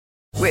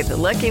With the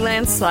Lucky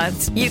Land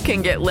Slots, you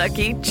can get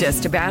lucky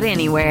just about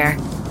anywhere.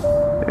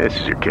 This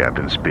is your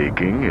captain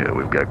speaking.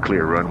 We've got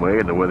clear runway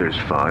and the weather's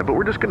fine, but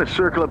we're just going to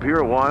circle up here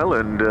a while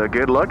and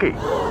get lucky.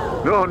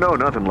 No,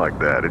 nothing like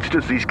that. It's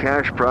just these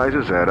cash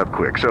prizes add up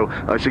quick. So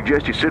I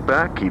suggest you sit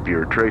back, keep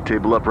your tray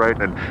table upright,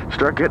 and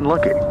start getting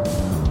lucky.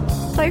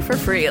 Play for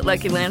free at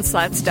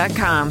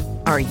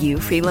LuckyLandSlots.com. Are you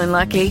feeling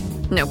lucky?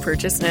 No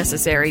purchase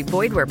necessary.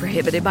 Void where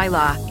prohibited by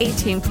law.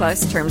 18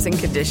 plus terms and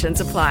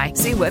conditions apply.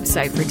 See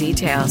website for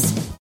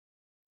details.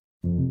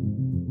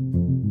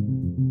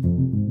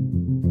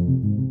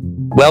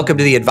 Welcome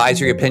to the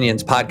Advisory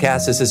Opinions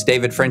Podcast. This is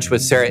David French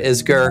with Sarah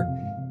Isgur.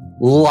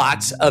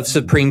 Lots of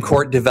Supreme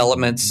Court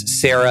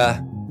developments.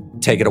 Sarah,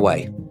 take it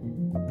away.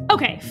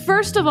 Okay,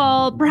 first of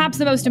all, perhaps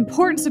the most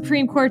important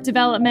Supreme Court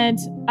development,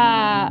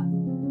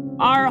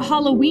 our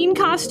Halloween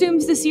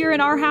costumes this year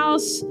in our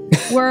house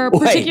were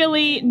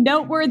particularly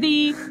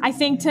noteworthy, I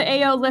think, to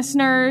AO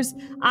listeners.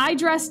 I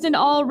dressed in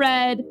all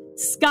red,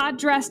 Scott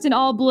dressed in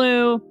all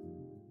blue.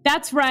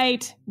 That's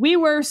right, we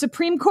were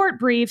Supreme Court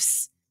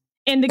briefs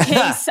in the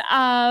case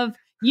of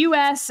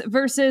U.S.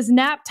 versus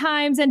nap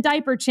times and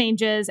diaper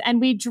changes. And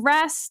we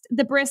dressed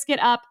the brisket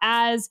up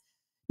as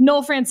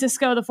Noel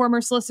Francisco, the former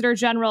Solicitor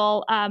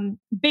General,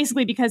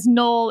 basically because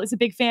Noel is a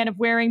big fan of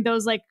wearing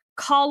those like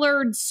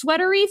collared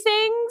sweatery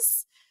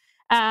things.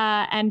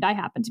 And I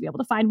happened to be able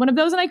to find one of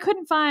those, and I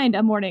couldn't find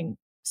a morning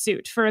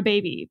suit for a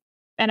baby.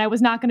 And I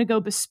was not going to go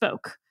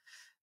bespoke.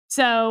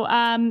 So,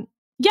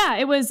 yeah,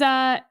 it was,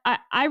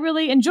 I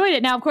really enjoyed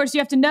it. Now, of course, you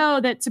have to know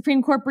that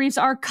Supreme Court briefs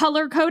are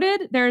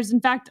color-coded.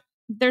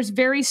 There's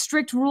very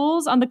strict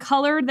rules on the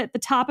color that the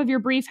top of your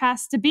brief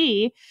has to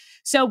be.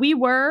 So we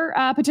were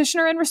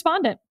petitioner and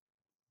respondent.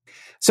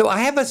 So I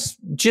have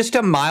just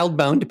a mild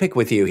bone to pick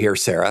with you here,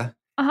 Sarah.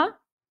 Uh-huh.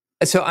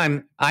 So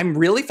I'm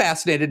really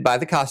fascinated by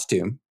the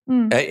costume.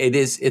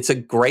 It's a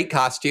great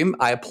costume.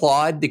 I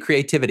applaud the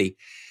creativity.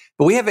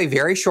 But we have a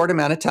very short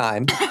amount of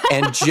time,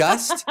 and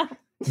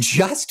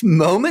just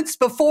moments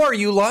before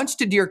you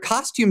launched into your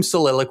costume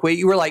soliloquy,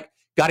 you were like,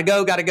 gotta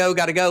go,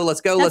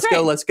 let's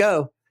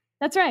go.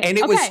 That's right. And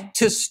it was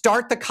to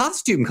start the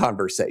costume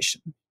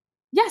conversation.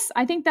 Yes,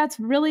 I think that's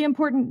really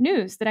important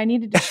news that I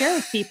needed to share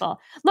with people.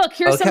 Look,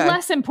 here's some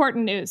less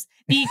important news.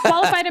 The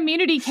qualified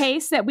immunity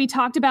case that we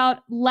talked about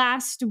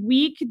last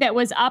week that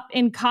was up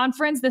in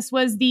conference, this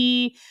was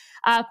the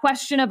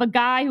question of a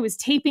guy who was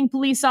taping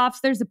police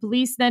officers. The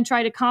police then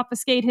tried to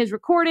confiscate his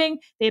recording.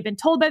 They had been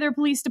told by their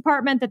police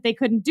department that they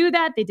couldn't do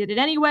that. They did it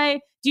anyway.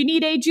 Do you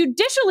need a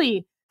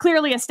judicially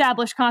clearly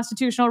established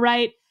constitutional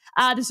right?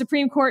 The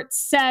Supreme Court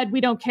said,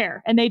 we don't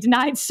care, and they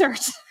denied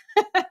cert.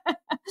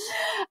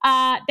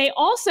 They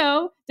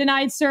also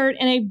denied cert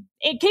in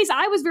a case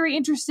I was very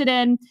interested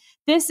in.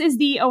 This is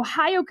the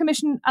Ohio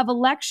Commission of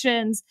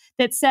Elections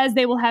that says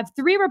they will have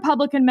 3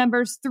 Republican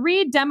members,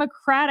 3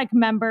 Democratic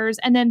members,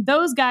 and then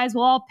those guys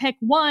will all pick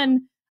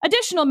one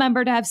additional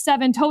member to have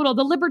 7 total.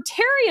 The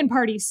Libertarian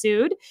Party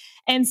sued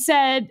and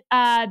said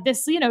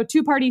this,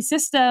 two-party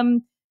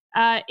system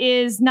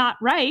is not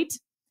right,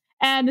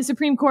 and the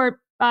Supreme Court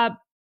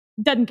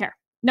doesn't care.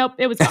 Nope,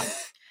 it was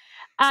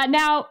gone.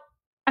 Now,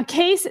 a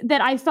case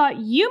that I thought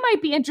you might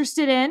be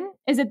interested in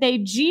is that they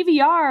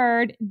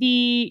GVR'd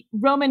the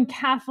Roman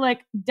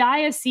Catholic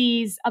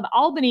Diocese of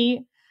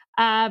Albany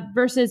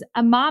versus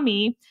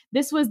Amami.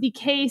 This was the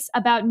case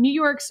about New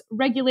York's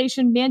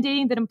regulation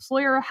mandating that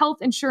employer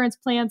health insurance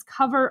plans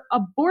cover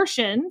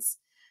abortions.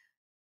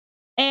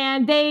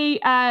 And they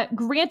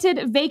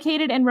granted,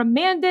 vacated, and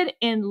remanded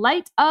in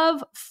light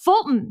of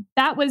Fulton.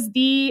 That was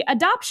the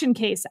adoption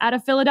case out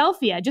of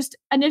Philadelphia. Just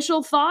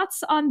initial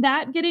thoughts on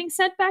that getting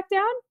sent back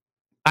down?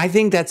 I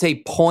think that's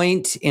a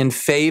point in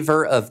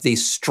favor of the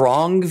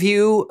strong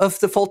view of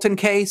the Fulton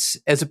case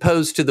as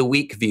opposed to the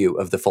weak view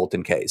of the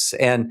Fulton case.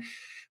 And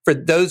for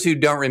those who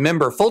don't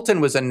remember,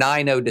 Fulton was a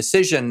 9-0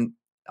 decision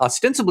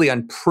ostensibly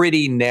on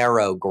pretty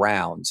narrow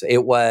grounds.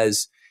 It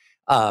was,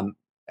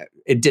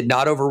 it did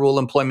not overrule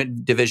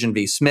Employment Division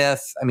v.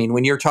 Smith. I mean,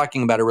 when you're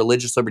talking about a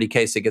religious liberty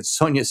case that gets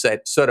Sonia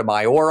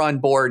Sotomayor on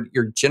board,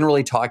 you're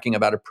generally talking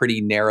about a pretty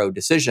narrow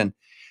decision.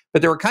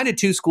 But there were kind of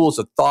 2 schools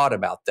of thought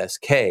about this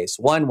case.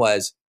 One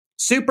was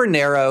super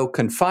narrow,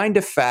 confined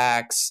to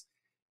facts,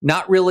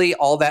 not really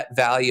all that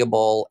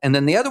valuable. And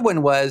then the other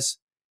one was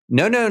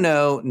no.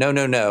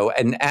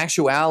 In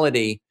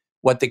actuality,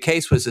 what the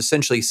case was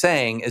essentially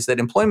saying is that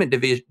Employment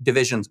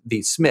Division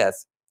v.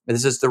 Smith,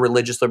 this is the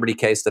religious liberty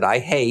case that I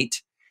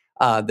hate,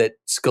 that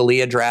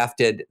Scalia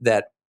drafted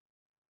that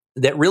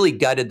really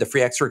gutted the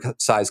free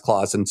exercise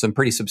clause in some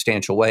pretty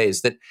substantial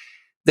ways, that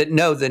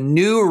no, the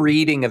new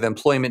reading of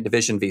Employment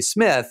Division v.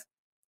 Smith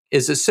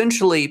is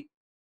essentially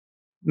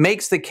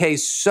makes the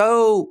case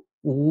so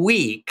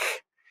weak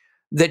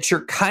that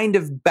you're kind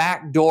of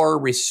backdoor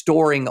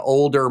restoring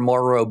older,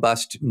 more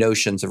robust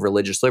notions of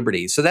religious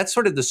liberty. So that's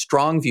sort of the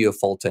strong view of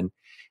Fulton.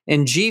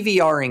 And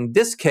GVRing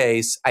this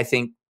case, I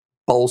think,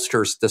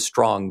 bolsters the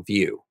strong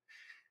view.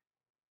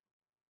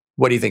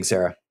 What do you think,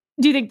 Sarah?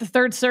 Do you think the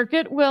Third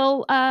Circuit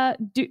will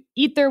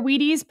eat their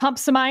Wheaties, pump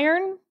some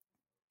iron?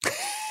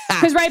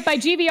 Because, right, by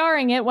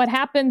GVRing it, what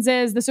happens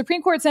is the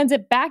Supreme Court sends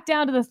it back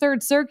down to the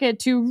Third Circuit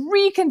to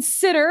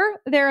reconsider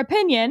their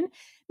opinion.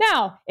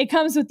 Now, it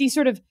comes with the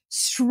sort of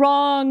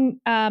strong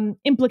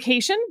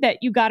implication that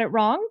you got it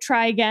wrong,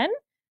 try again.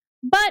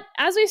 But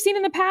as we've seen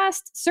in the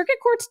past, circuit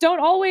courts don't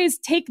always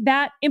take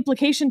that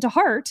implication to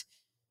heart.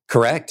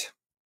 Correct.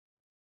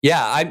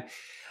 Yeah,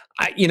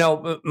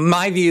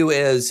 my view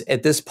is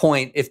at this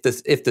point, if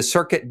the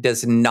circuit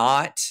does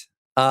not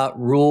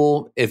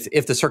rule,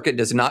 if the circuit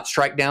does not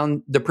strike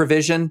down the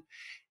provision,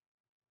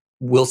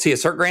 we'll see a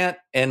cert grant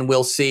and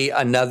we'll see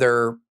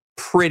another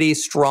pretty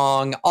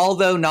strong,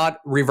 although not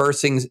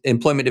reversing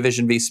Employment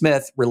Division v.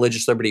 Smith,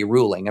 religious liberty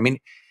ruling. I mean,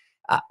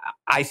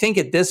 I think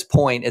at this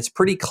point, it's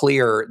pretty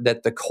clear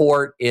that the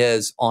court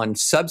is on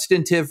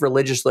substantive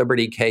religious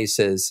liberty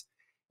cases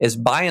is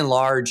by and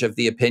large of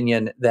the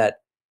opinion that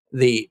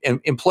the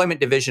Employment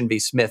Division v.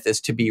 Smith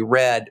is to be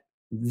read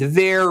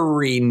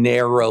very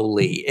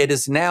narrowly.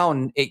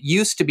 It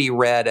used to be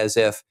read as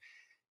if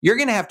you're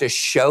going to have to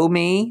show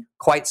me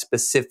quite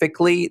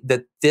specifically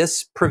that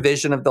this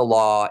provision of the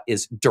law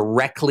is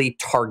directly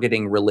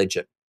targeting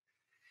religion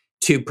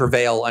to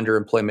prevail under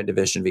Employment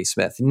Division v.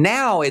 Smith.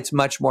 Now it's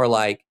much more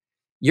like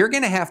you're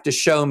going to have to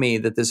show me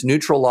that this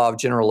neutral law of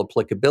general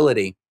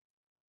applicability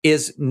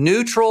is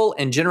neutral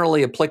and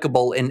generally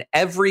applicable in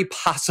every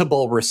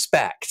possible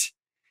respect.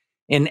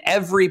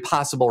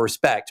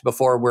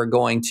 Before we're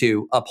going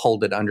to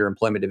uphold it under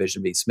Employment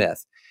Division v.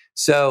 Smith.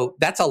 So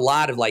that's a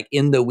lot of like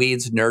in the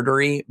weeds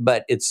nerdery,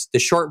 but it's the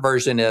short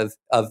version of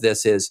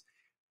this is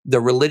the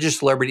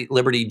religious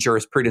liberty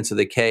jurisprudence of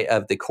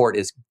the court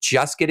is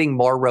just getting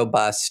more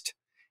robust,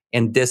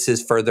 and this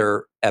is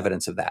further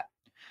evidence of that.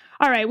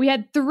 All right, we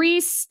had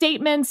 3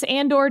 statements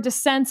and or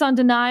dissents on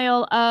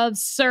denial of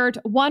cert.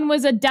 One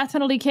was a death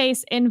penalty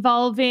case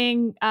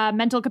involving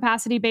mental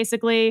capacity,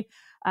 basically.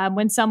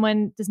 When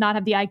someone does not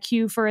have the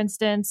IQ, for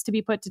instance, to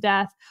be put to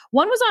death.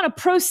 One was on a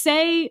pro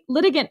se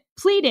litigant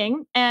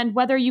pleading and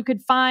whether you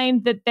could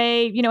find that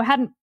they,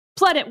 hadn't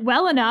pled it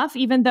well enough,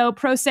 even though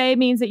pro se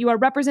means that you are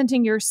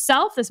representing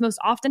yourself. This most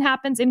often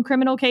happens in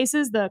criminal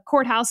cases, the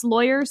courthouse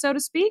lawyer, so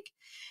to speak.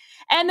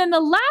 And then the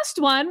last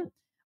one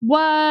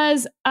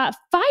was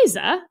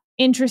FISA.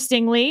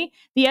 Interestingly,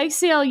 the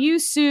ACLU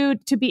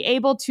sued to be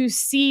able to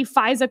see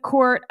FISA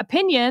court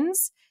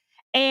opinions.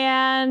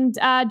 And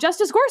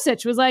Justice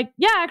Gorsuch was like,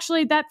 yeah,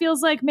 actually, that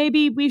feels like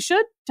maybe we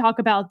should talk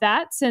about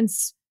that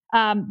since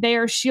they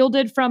are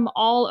shielded from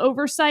all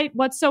oversight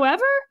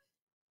whatsoever.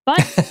 But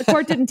the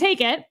court didn't take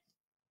it.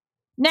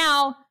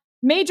 Now,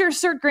 major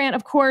cert grant,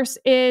 of course,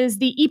 is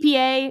the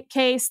EPA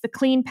case, the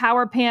Clean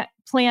Power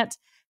Plant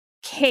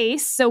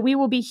case. So we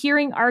will be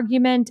hearing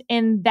argument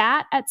in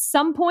that at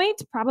some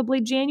point, probably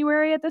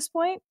January at this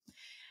point.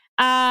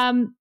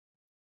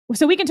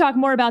 So we can talk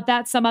more about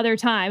that some other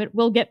time. It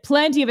will get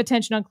plenty of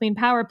attention on Clean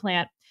Power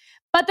Plant.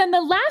 But then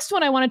the last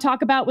one I want to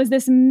talk about was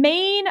this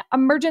Maine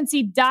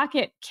emergency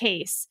docket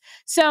case.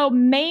 So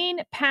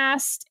Maine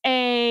passed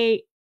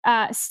a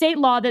state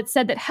law that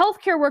said that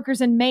healthcare workers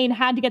in Maine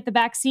had to get the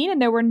vaccine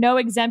and there were no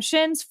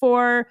exemptions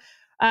for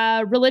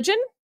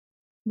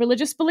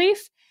religious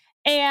belief.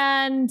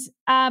 And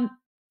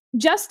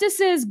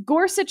Justices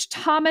Gorsuch,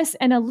 Thomas,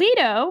 and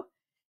Alito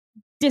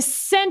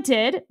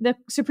dissented. The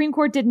Supreme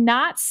Court did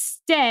not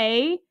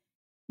stay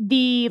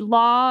the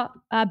law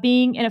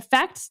being in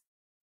effect.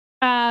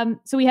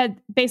 So we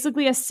had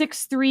basically a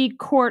 6-3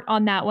 court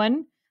on that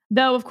one.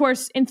 Though, of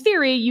course, in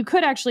theory, you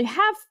could actually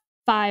have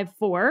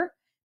 5-4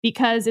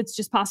 because it's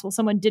just possible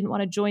someone didn't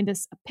want to join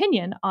this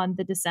opinion on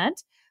the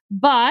dissent.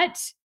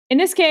 But in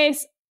this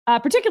case,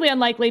 particularly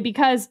unlikely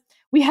because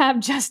we have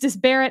Justice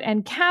Barrett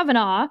and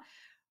Kavanaugh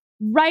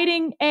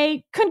writing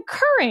a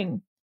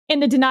concurring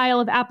in the denial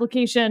of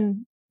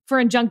application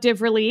for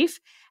injunctive relief.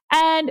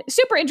 And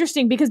super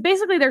interesting because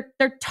basically they're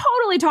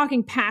totally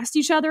talking past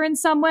each other in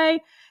some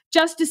way.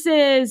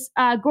 Justices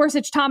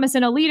Gorsuch, Thomas,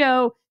 and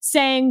Alito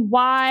saying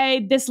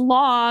why this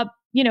law,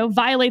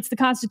 violates the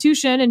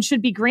Constitution and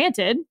should be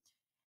granted.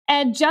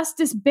 And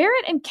Justice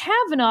Barrett and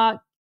Kavanaugh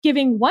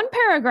giving one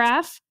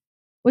paragraph,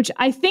 which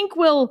I think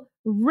will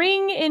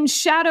ring in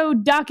shadow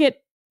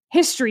docket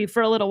history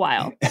for a little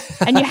while.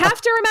 And you have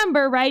to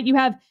remember, right, you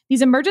have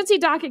these emergency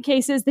docket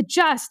cases that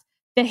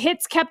the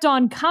hits kept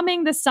on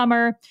coming this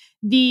summer.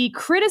 The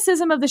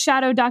criticism of the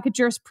shadow docket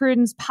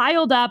jurisprudence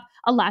piled up,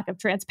 a lack of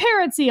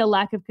transparency, a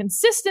lack of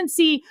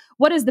consistency.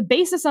 What is the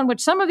basis on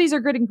which some of these are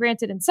good and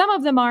granted and some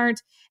of them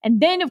aren't? And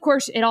then, of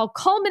course, it all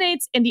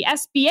culminates in the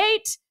SB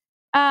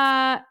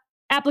 8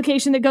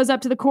 application that goes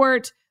up to the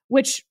court,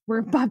 which we're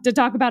about to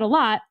talk about a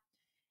lot.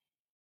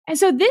 And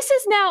so this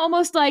is now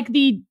almost like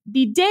the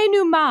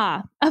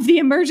denouement of the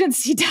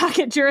emergency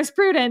docket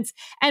jurisprudence.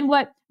 And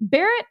what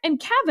Barrett and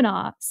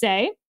Kavanaugh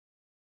say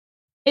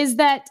is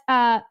that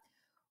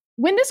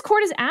when this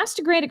court is asked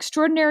to grant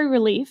extraordinary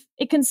relief,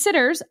 it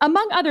considers,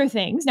 among other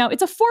things, now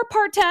it's a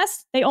 4-part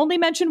test, they only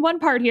mention one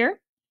part here,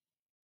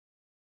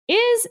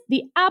 is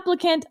the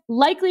applicant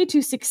likely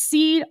to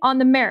succeed on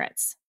the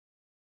merits?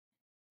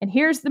 And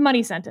here's the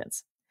money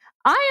sentence.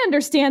 I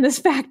understand this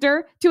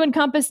factor to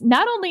encompass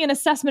not only an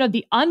assessment of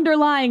the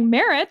underlying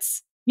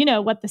merits,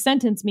 what the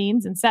sentence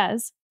means and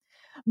says,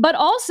 but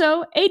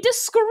also a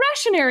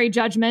discretionary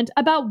judgment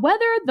about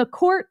whether the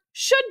court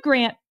should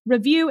grant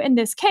review in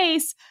this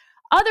case.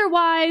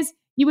 Otherwise,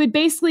 you would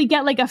basically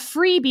get like a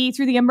freebie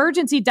through the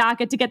emergency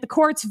docket to get the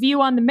court's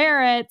view on the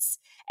merits.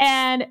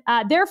 And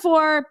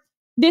therefore,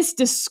 this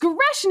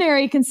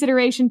discretionary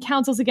consideration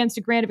counsels against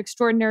a grant of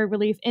extraordinary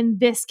relief in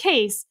this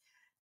case.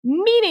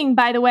 Meaning,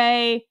 by the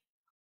way,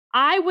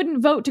 I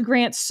wouldn't vote to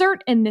grant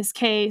cert in this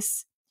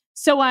case,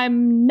 so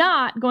I'm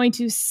not going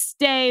to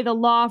stay the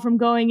law from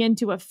going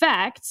into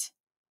effect.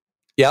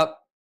 Yep.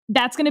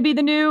 That's going to be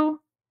the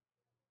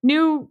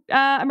new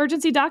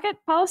emergency docket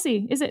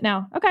policy, is it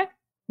now? Okay,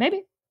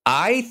 maybe.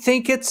 I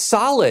think it's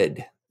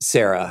solid,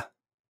 Sarah.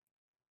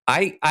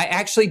 I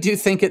actually do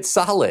think it's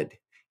solid.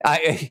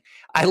 I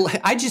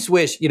just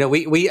wish,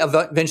 we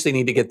eventually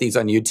need to get these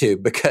on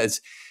YouTube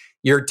because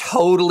you're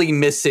totally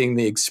missing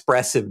the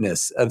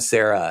expressiveness of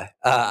Sarah.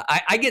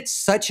 I get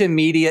such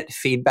immediate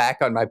feedback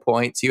on my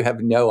points. You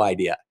have no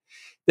idea.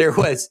 There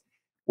was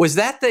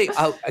that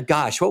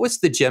what was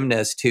the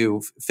gymnast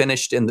who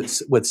finished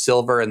with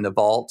silver in the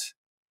vault?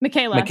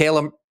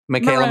 Michaela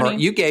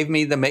Maroney. You gave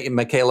me the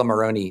Michaela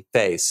Maroney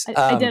face.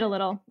 I did a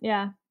little,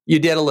 yeah. You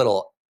did a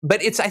little.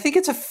 But I think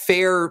it's a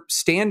fair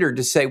standard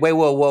to say, wait,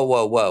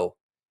 whoa.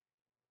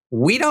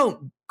 We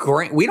don't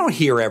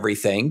hear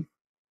everything.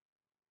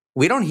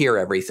 We don't hear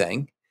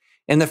everything.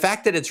 And the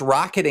fact that it's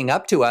rocketing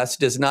up to us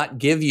does not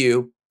give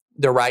you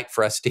the right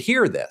for us to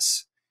hear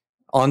this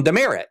on the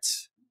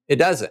merits. It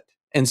doesn't.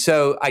 And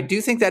so I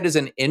do think that is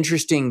an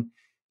interesting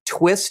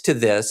twist to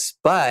this,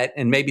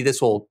 and maybe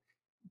this will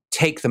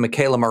take the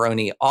Michaela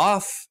Maroney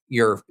off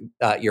your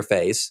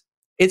face.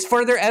 It's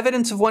further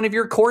evidence of one of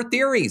your core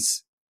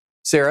theories,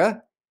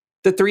 Sarah,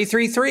 the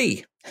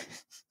 333.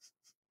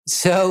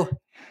 So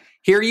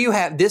here you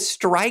have, this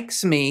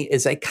strikes me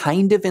as a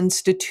kind of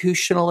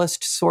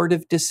institutionalist sort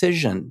of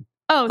decision.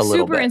 Oh,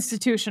 super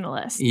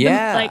institutionalist.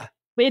 Yeah.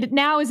 It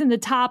now is in the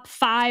top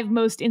 5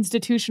 most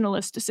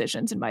institutionalist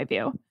decisions in my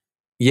view.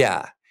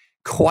 Yeah.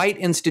 Quite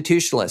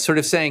institutionalist, sort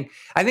of saying,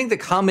 I think the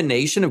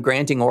combination of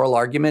granting oral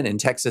argument in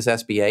Texas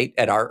SB 8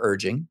 at our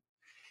urging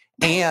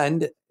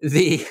and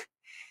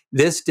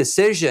this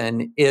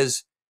decision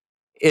is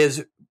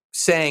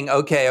saying,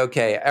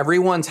 okay,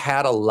 everyone's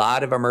had a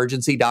lot of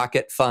emergency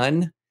docket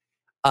fun,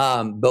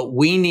 but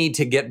we need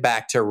to get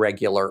back to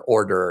regular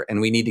order,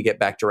 and we need to get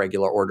back to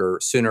regular order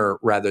sooner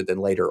rather than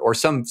later, or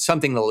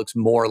something that looks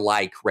more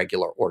like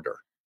regular order.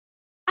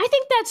 I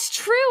think that's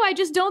true. I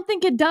just don't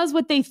think it does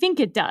what they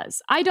think it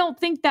does. I don't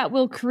think that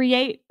will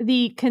create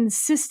the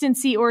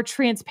consistency or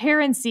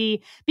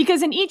transparency,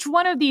 because in each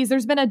one of these,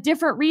 there's been a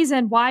different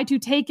reason why to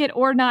take it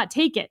or not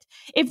take it.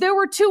 If there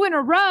were 2 in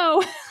a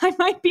row, I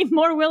might be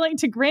more willing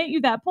to grant you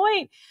that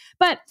point.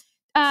 But,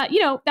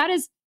 that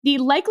is the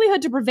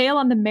likelihood to prevail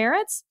on the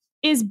merits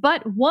is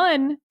but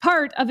one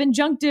part of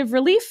injunctive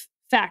relief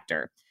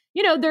factor.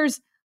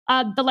 There's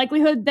the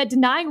likelihood that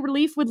denying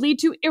relief would lead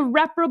to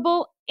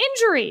irreparable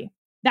injury.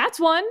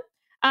 That's one.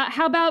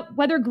 How about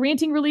whether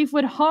granting relief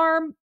would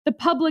harm the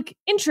public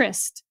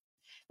interest?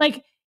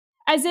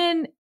 As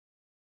in,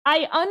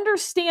 I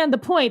understand the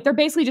point. They're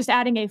basically just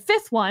adding a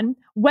 5th one,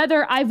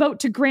 whether I vote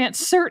to grant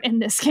cert in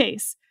this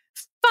case.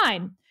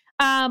 Fine.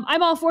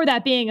 I'm all for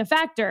that being a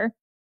factor.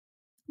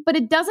 But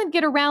it doesn't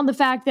get around the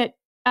fact that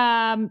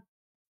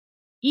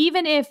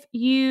even if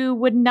you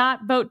would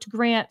not vote to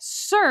grant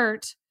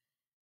cert,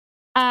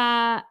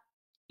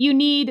 you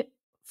need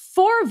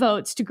 4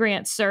 votes to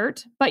grant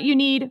cert, but you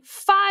need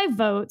 5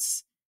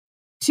 votes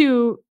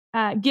to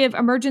give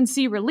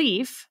emergency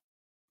relief.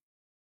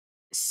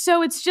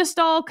 So it's just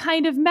all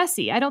kind of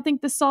messy. I don't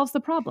think this solves the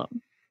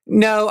problem.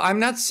 No, I'm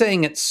not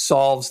saying it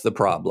solves the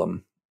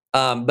problem.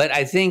 But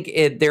I think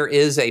there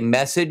is a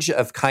message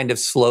of kind of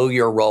slow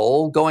your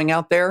roll going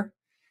out there.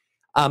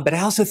 But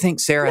I also think,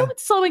 Sarah... No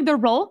one's slowing their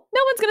roll.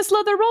 No one's going to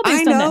slow their roll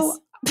based on this.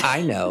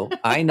 I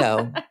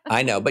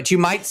know. But you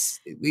might...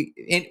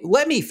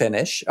 let me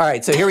finish. All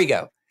right, so here we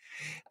go.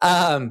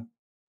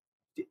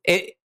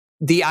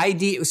 The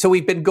idea... So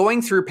we've been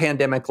going through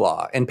pandemic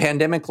law, and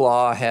pandemic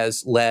law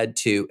has led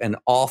to an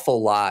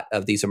awful lot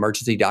of these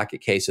emergency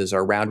docket cases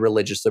around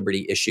religious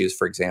liberty issues,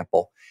 for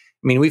example.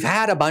 I mean, we've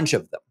had a bunch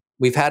of them.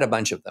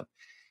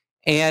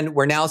 And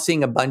we're now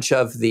seeing a bunch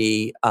of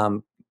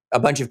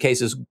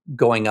cases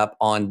going up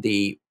on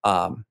the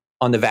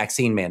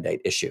vaccine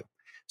mandate issue.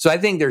 So I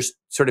think there's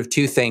sort of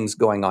 2 things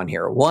going on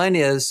here. One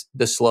is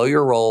the slow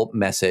your roll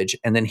message.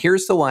 And then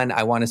here's the one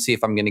I want to see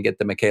if I'm going to get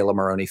the Michaela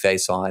Maroney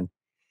face on.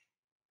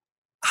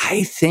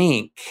 I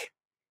think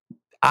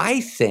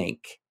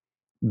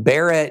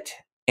Barrett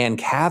and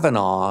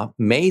Kavanaugh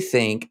may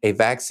think a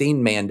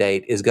vaccine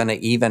mandate is going to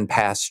even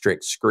pass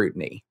strict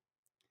scrutiny.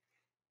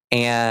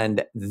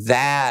 And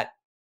that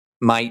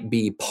might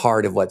be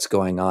part of what's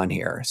going on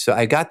here. So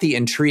I got the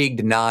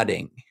intrigued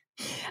nodding.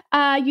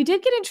 You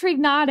did get intrigued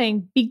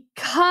nodding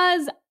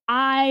because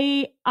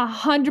I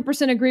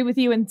 100% agree with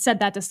you and said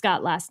that to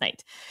Scott last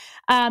night.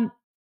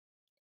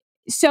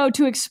 So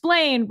to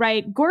explain,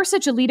 right,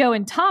 Gorsuch, Alito,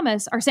 and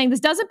Thomas are saying this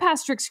doesn't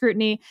pass strict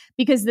scrutiny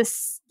because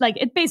this,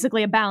 it's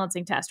basically a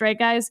balancing test, right,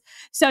 guys?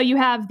 So you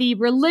have the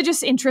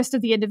religious interest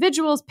of the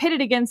individuals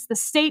pitted against the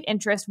state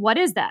interest. What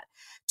is that?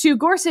 To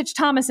Gorsuch,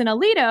 Thomas, and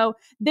Alito,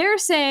 they're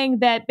saying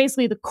that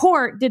basically the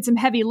court did some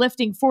heavy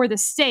lifting for the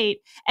state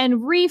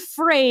and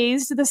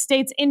rephrased the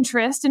state's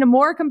interest in a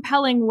more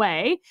compelling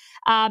way,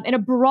 in a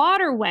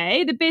broader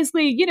way, that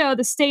basically,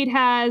 the state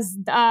has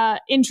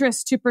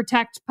interest to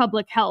protect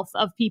public health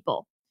of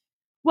people.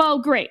 Well,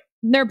 great.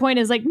 Their point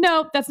is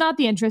no, that's not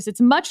the interest.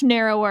 It's much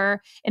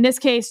narrower, in this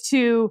case,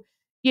 to,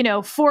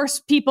 force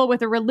people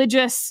with a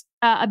religious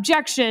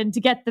objection to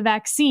get the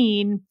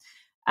vaccine.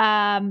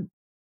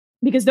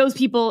 Because those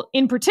people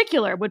in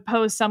particular would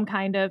pose some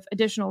kind of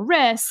additional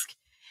risk.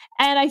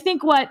 And I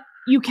think what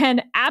you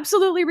can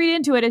absolutely read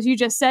into it, as you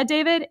just said,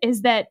 David,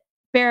 is that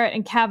Barrett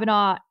and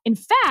Kavanaugh, in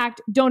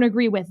fact, don't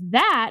agree with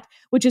that,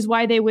 which is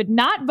why they would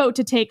not vote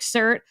to take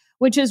cert,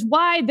 which is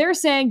why they're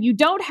saying you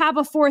don't have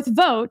a fourth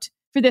vote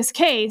for this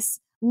case,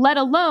 let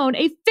alone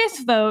a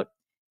fifth vote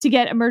to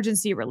get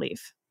emergency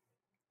relief.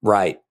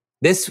 Right.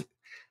 This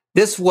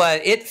was,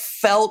 it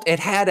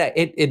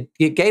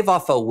gave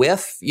off a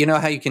whiff. You know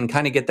how you can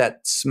kind of get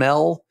that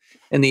smell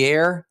in the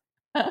air?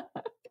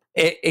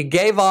 It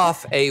gave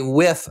off a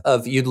whiff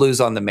of you'd lose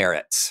on the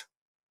merits.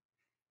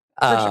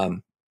 Sure.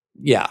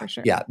 Yeah. For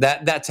sure. Yeah.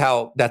 That's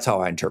how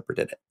I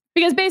interpreted it.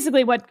 Because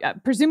basically what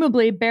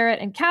presumably Barrett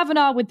and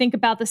Kavanaugh would think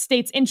about the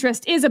state's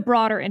interest is a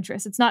broader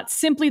interest. It's not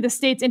simply the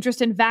state's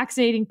interest in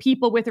vaccinating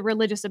people with a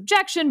religious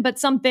objection, but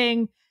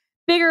something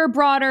bigger,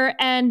 broader.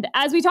 And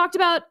as we talked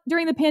about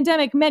during the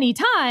pandemic many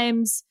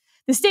times,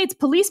 the state's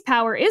police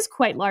power is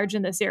quite large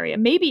in this area,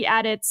 maybe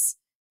at its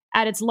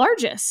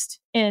largest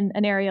in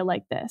an area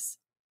like this.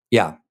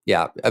 Yeah.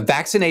 Yeah.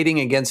 Vaccinating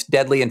against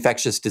deadly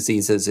infectious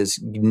diseases is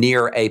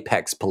near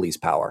apex police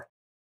power.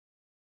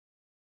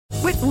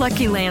 With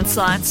Lucky Land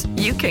Slots,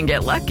 you can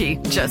get lucky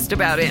just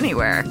about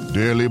anywhere.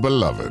 Dearly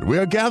beloved, we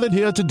are gathered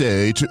here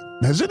today to...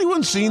 Has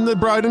anyone seen the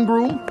bride and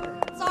groom?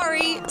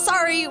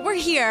 Sorry, we're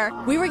here.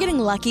 We were getting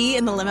lucky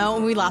in the limo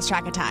and we lost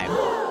track of time.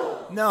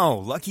 No,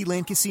 Lucky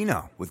Land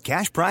Casino, with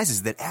cash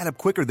prizes that add up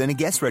quicker than a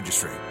guest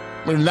registry.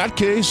 In that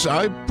case,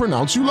 I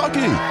pronounce you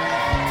lucky.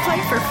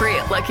 Play for free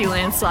at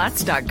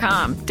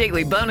LuckyLandSlots.com.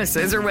 Daily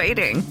bonuses are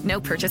waiting. No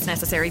purchase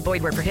necessary.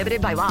 Void where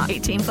prohibited by law.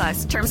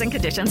 18+. Terms and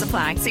conditions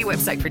apply. See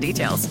website for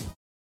details.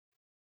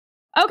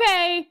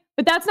 Okay,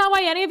 but that's not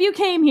why any of you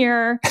came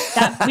here.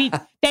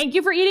 Thank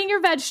you for eating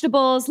your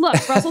vegetables.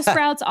 Look, Brussels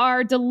sprouts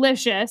are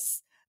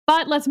delicious.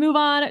 But let's move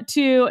on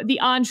to the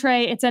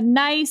entree. It's a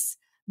nice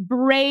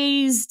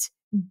braised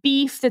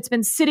beef that's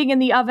been sitting in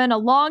the oven a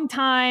long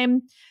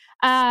time.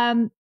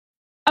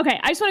 Okay,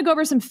 I just want to go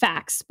over some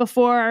facts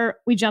before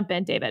we jump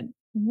in, David.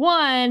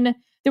 One,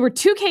 there were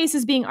two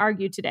cases being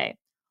argued today.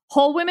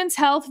 Whole Women's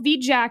Health v.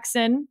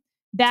 Jackson.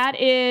 That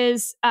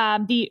is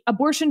the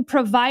abortion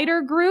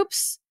provider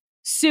groups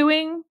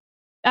suing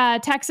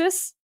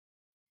Texas.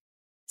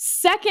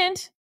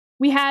 Second,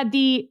 we had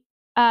the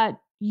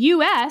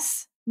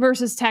U.S.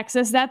 versus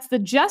Texas. That's the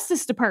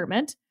Justice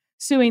Department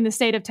suing the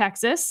state of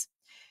Texas.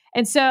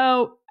 And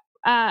so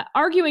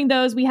arguing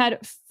those, we had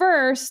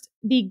first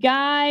the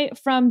guy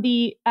from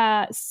the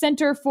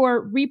Center for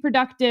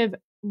Reproductive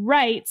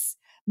Rights,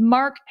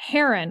 Mark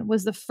Herron,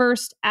 was the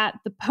first at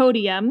the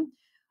podium.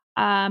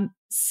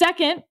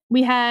 Second,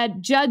 we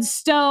had Judd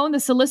Stone, the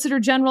Solicitor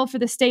General for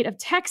the state of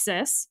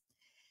Texas.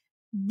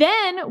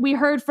 Then we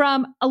heard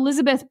from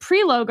Elizabeth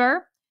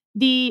Prelogar,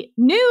 the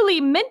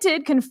newly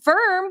minted,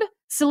 confirmed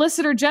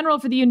Solicitor General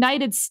for the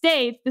United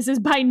States. This is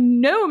by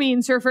no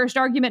means her first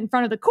argument in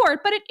front of the court,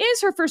 but it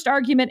is her first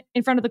argument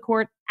in front of the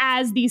court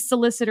as the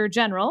Solicitor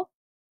General.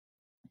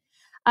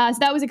 So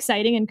that was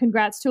exciting, and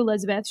congrats to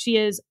Elizabeth. She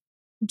is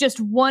just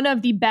one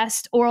of the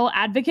best oral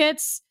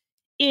advocates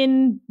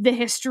in the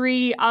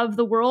history of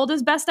the world,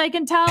 as best I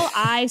can tell.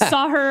 I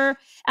saw her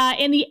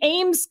in the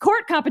Ames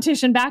court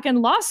competition back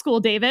in law school,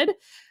 David.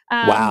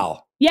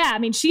 Wow. Yeah, I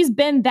mean, she's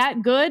been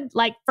that good,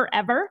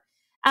 forever.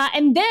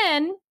 And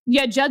then you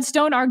had Judd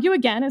Stone argue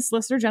again as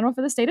Solicitor General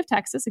for the state of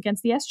Texas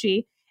against the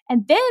SG.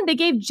 And then they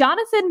gave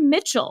Jonathan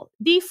Mitchell,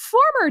 the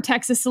former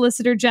Texas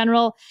Solicitor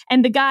General,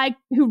 and the guy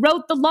who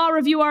wrote the law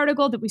review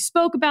article that we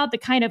spoke about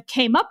that kind of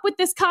came up with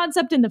this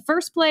concept in the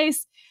first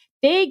place,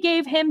 they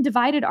gave him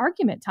divided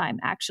argument time,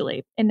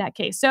 actually, in that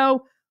case.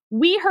 So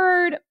we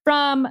heard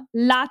from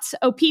lots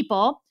of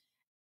people,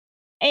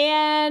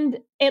 and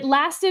it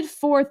lasted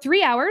for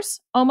 3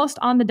 hours, almost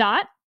on the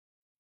dot.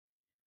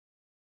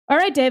 All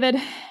right, David,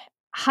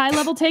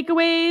 high-level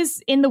takeaways,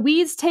 in the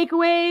weeds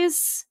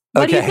takeaways.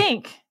 What do you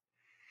think?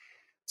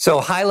 So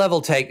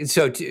high-level takeaway.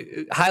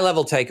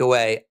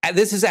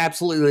 This is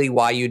absolutely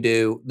why you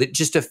do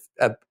just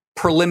a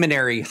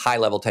preliminary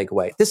high-level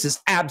takeaway. This is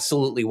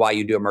absolutely why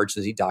you do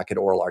emergency docket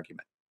oral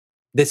argument.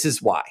 This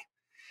is why,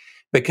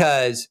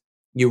 because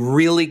you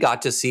really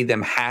got to see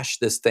them hash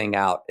this thing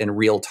out in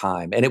real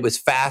time, and it was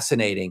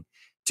fascinating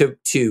to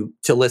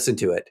listen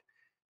to it.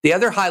 The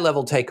other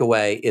high-level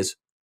takeaway is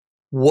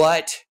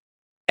what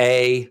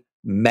a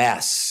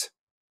mess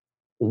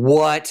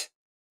What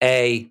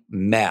a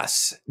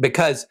mess.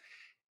 Because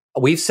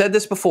we've said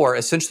this before,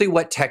 essentially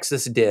what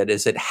Texas did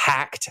is it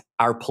hacked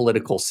our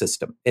political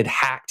system. It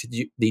hacked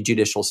the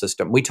judicial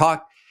system. We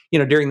talk,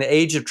 during the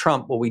age of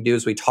Trump, what we do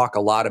is we talk a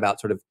lot about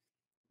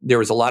there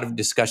was a lot of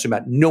discussion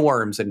about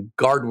norms and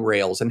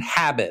guardrails and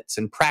habits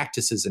and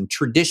practices and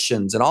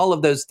traditions and all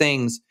of those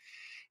things.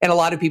 And a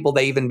lot of people,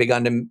 they even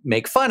begun to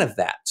make fun of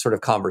that sort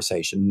of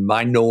conversation.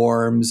 My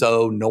norms,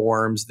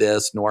 norms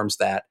this, norms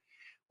that.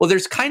 Well,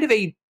 there's kind of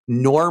a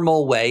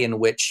normal way in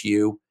which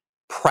you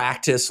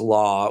practice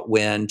law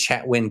when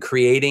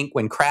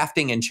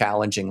crafting and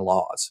challenging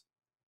laws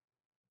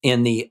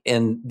in the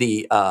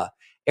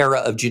era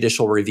of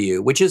judicial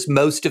review, which is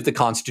most of the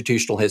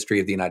constitutional history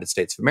of the United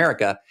States of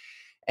America.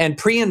 And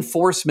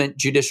pre-enforcement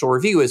judicial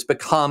review has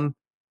become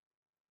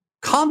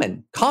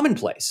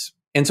commonplace.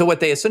 And so what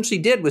they essentially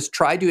did was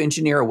try to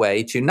engineer a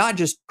way to not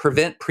just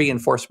prevent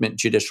pre-enforcement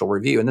judicial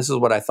review. And this is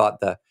what I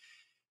thought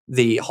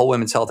the Whole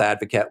Women's Health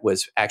Advocate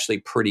was actually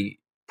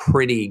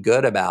pretty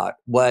good about,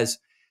 was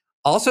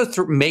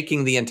also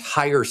making the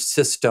entire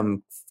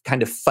system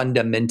kind of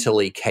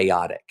fundamentally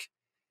chaotic.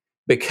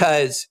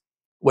 Because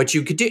what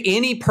you could do,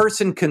 any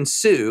person can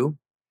sue.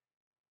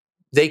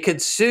 They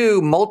could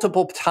sue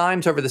multiple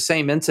times over the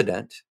same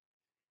incident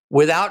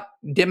without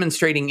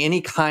demonstrating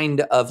any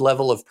kind of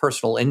level of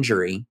personal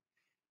injury.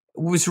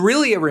 It was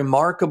really a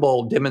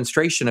remarkable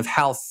demonstration of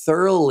how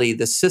thoroughly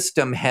the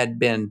system had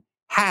been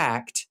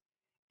hacked.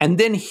 And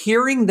then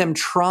hearing them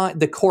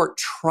the court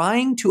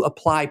trying to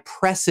apply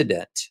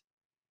precedent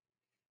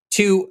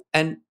to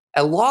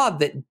a law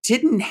that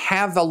didn't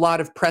have a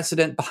lot of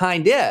precedent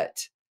behind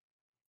it.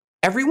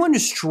 Everyone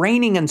is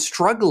straining and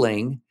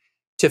struggling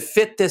to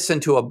fit this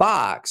into a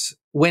box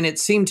when it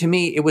seemed to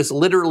me it was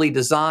literally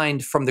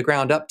designed from the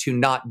ground up to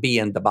not be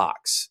in the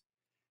box.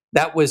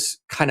 That was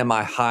kind of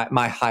my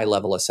high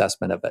level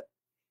assessment of it.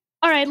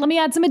 All right, let me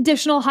add some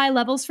additional high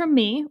levels from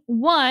me.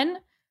 One,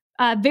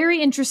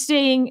 very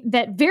interesting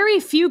that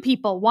very few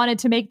people wanted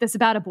to make this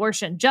about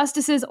abortion,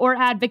 justices or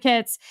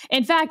advocates.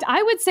 In fact,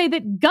 I would say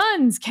that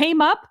guns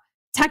came up.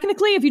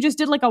 Technically, if you just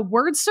did like a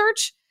word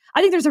search, I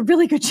think there's a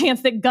really good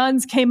chance that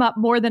guns came up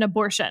more than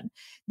abortion.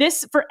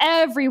 This, for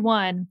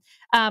everyone,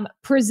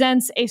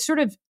 presents a sort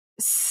of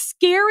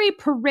scary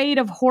parade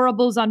of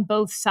horribles on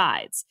both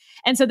sides.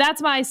 And so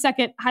that's my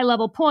second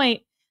high-level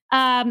point.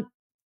 The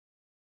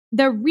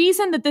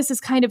reason that this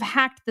has kind of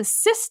hacked the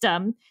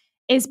system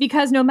is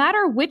because no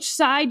matter which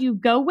side you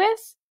go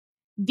with,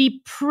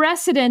 the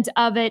precedent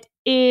of it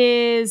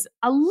is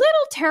a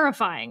little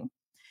terrifying.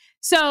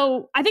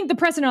 So I think the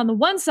precedent on the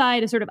one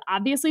side is sort of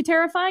obviously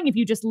terrifying if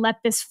you just let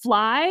this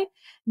fly.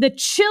 The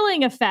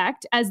chilling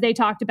effect, as they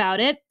talked about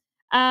it,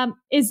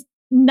 is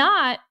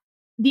not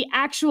the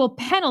actual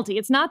penalty.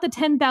 It's not the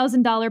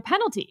 $10,000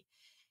 penalty.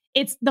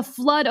 It's the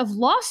flood of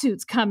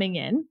lawsuits coming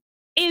in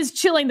is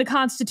chilling the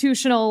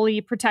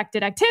constitutionally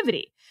protected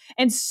activity.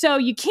 And so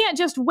you can't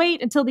just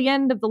wait until the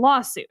end of the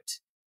lawsuit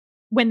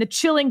when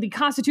the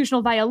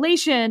constitutional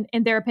violation,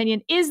 in their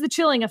opinion, is the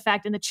chilling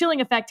effect. And the chilling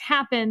effect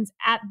happens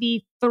at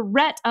the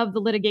threat of the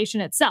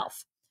litigation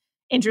itself.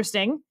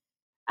 Interesting.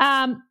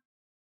 But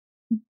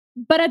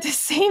at the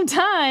same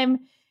time,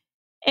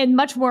 and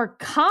much more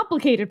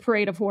complicated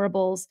parade of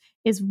horribles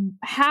is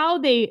how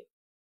they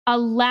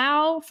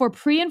allow for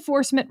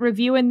pre-enforcement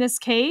review in this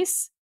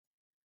case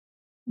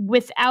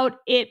without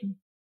it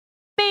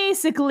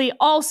basically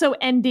also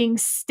ending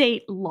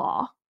state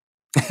law.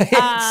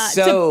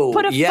 To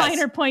put a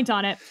finer point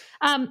on it.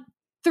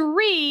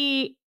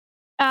 Three,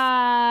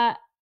 I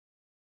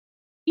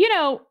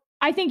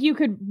think you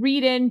could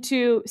read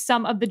into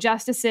some of the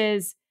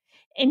justices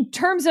in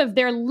terms of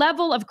their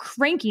level of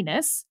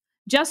crankiness.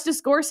 Justice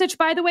Gorsuch,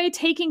 by the way,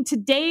 taking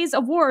today's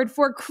award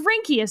for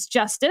crankiest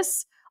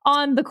justice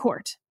on the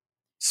court.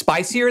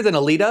 Spicier than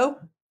Alito?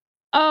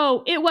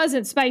 Oh, it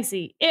wasn't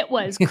spicy. It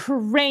was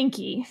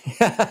cranky.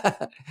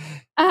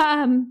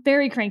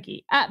 Very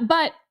cranky.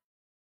 But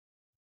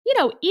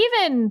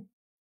even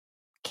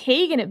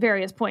Kagan at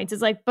various points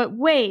is like, but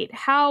wait,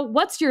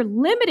 what's your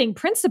limiting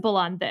principle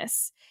on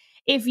this?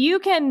 If you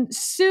can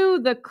sue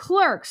the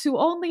clerks who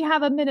only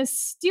have a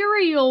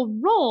ministerial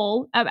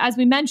role, as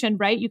we mentioned,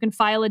 right? You can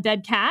file a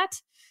dead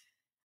cat.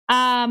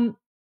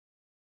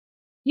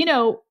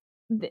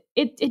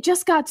 It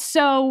just got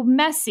so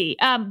messy.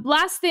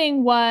 Last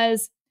thing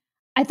was,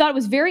 I thought it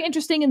was very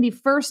interesting in the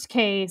first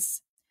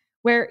case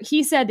where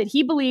he said that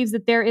he believes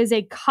that there is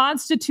a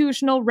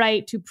constitutional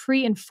right to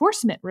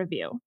pre-enforcement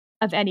review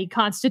of any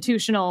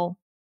constitutional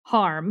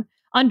harm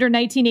under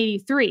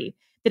 1983,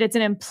 that it's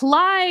an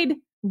implied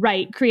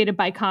right created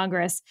by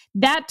Congress.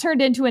 That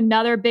turned into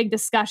another big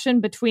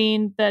discussion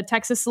between the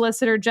Texas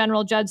Solicitor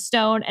General Judd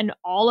Stone and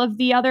all of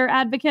the other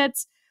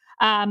advocates,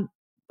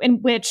 in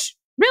which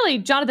really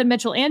Jonathan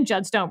Mitchell and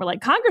Judd Stone were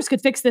like, Congress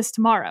could fix this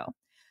tomorrow.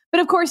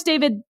 But of course,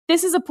 David,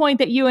 this is a point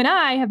that you and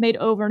I have made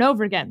over and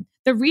over again.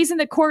 The reason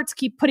that courts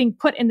keep putting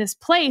put in this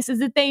place is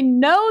that they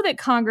know that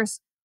Congress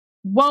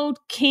won't,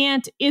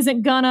 can't,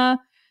 isn't gonna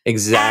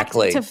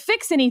exactly act to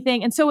fix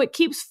anything. And so it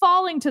keeps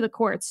falling to the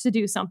courts to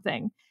do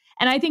something.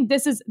 And I think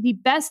this is the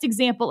best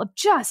example of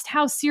just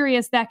how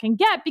serious that can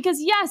get.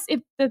 Because yes, if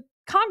the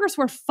Congress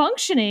were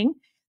functioning,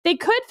 they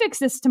could fix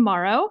this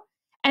tomorrow,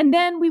 and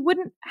then we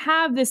wouldn't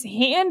have this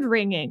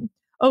hand-wringing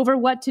over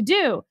what to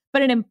do.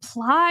 But an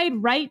implied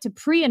right to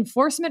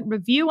pre-enforcement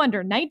review under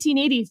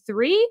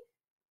 1983?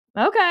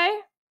 Okay.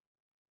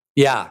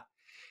 Yeah.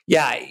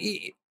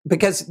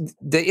 Because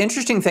the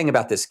interesting thing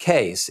about this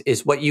case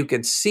is what you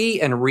could see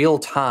in real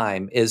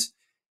time is,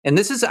 and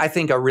this is, I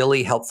think, a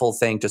really helpful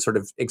thing to sort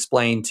of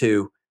explain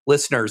to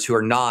listeners who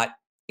are not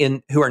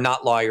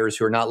lawyers,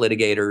 who are not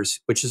litigators,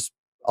 which is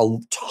a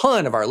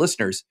ton of our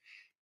listeners.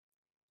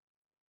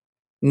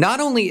 Not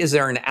only is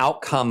there an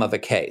outcome of a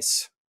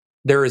case,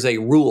 there is a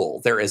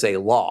rule, there is a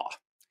law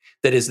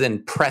that is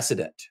then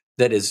precedent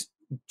that is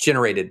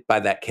generated by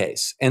that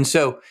case. And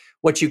so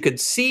what you could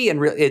see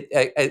in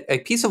a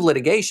piece of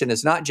litigation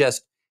is not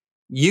just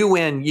you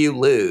win, you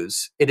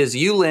lose. It is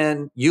you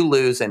win, you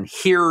lose, and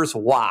here's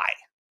why.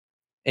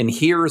 And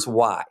here's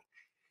why.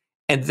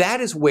 And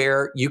that is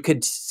where you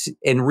could,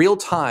 in real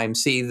time,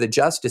 see the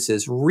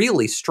justices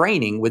really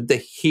straining with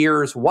the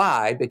here's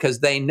why, because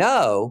they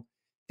know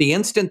the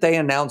instant they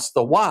announce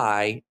the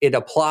why, it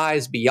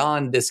applies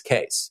beyond this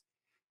case.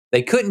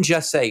 They couldn't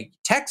just say,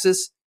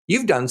 Texas,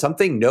 you've done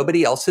something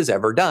nobody else has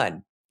ever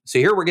done. So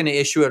here we're going to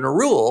issue a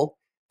rule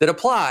that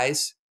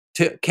applies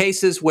to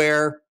cases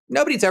where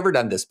nobody's ever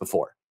done this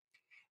before.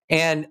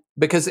 And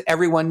because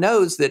everyone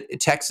knows that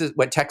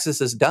what Texas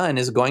has done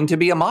is going to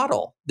be a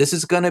model. This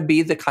is going to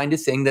be the kind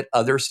of thing that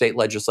other state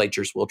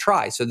legislatures will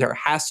try. So there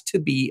has to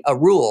be a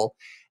rule.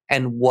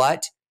 And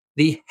what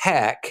the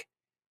heck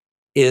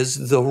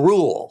is the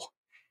rule?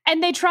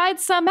 And they tried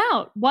some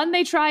out. One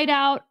they tried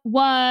out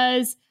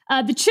was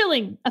the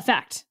chilling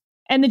effect.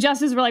 And the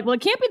justices were like, well,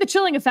 it can't be the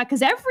chilling effect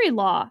because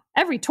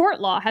every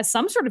tort law has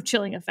some sort of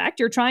chilling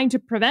effect. You're trying to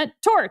prevent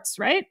torts,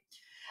 right?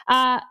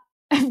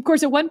 Of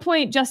course, at one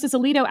point, Justice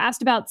Alito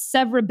asked about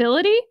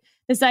severability,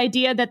 this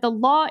idea that the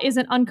law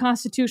isn't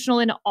unconstitutional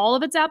in all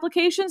of its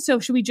applications. So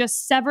should we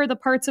just sever the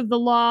parts of the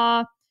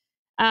law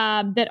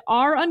that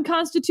are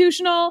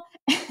unconstitutional?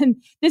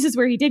 And this is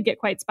where he did get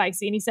quite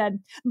spicy. And he said,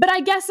 but I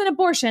guess in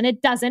abortion,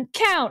 it doesn't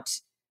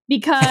count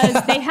because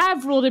they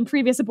have ruled in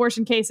previous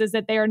abortion cases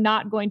that they are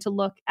not going to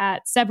look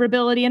at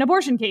severability in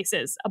abortion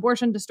cases,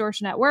 abortion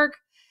distortion at work.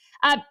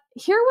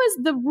 Here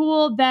was the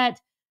rule that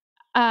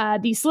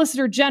the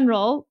Solicitor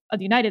General of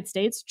the United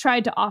States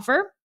tried to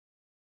offer.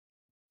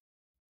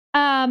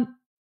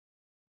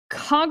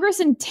 Congress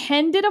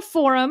intended a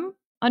forum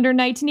under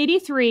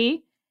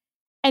 1983,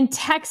 and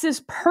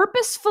Texas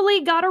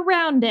purposefully got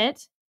around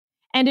it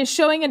and is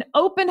showing an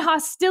open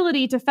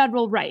hostility to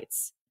federal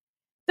rights.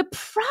 The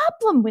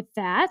problem with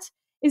that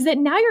is that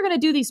now you're going to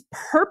do these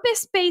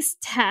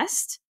purpose-based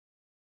tests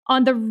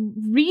on the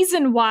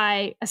reason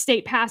why a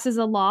state passes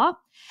a law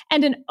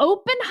and an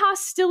open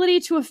hostility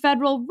to a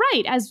federal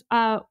right, as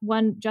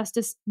one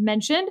justice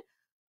mentioned.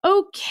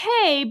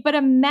 Okay, but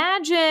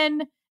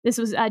imagine, this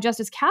was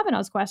Justice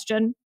Kavanaugh's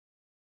question,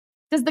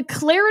 does the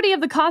clarity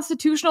of the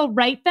constitutional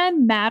right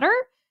then matter?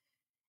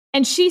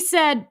 And she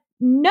said,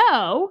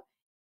 no.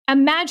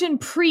 Imagine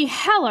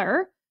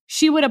pre-Heller,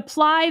 she would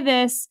apply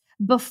this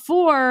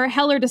before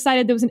Heller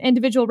decided there was an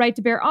individual right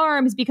to bear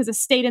arms because a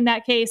state in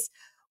that case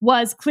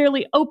was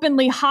clearly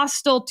openly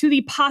hostile to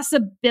the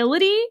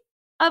possibility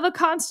of a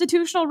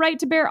constitutional right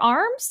to bear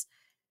arms.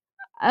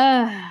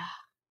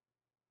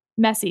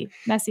 Messy.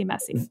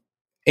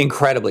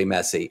 Incredibly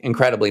messy.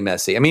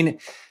 I mean,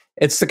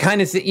 it's the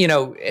kind of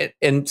thing,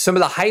 and some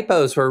of the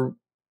hypos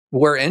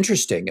were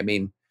interesting. I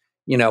mean,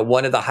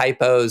 one of the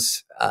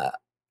hypos,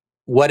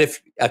 what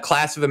if a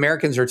class of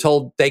Americans are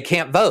told they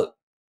can't vote?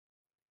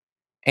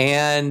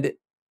 And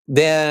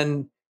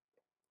then,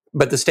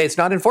 but the state's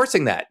not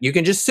enforcing that. You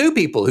can just sue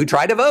people who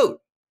try to vote.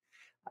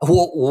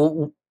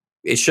 Well,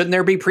 shouldn't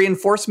there be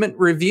pre-enforcement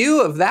review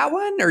of that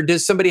one? Or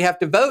does somebody have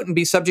to vote and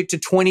be subject to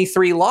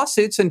 23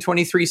 lawsuits in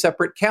 23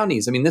 separate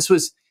counties? I mean, this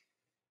was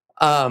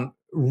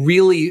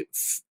really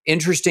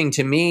interesting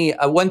to me.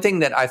 One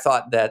thing that I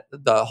thought that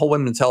the whole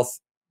women's health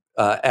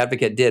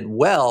advocate did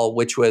well,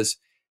 which was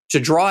to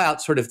draw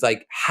out sort of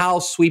like how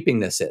sweeping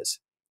this is.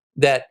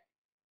 That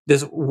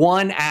this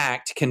one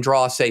act can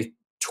draw, say,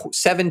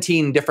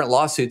 17 different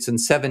lawsuits in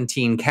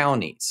 17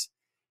 counties.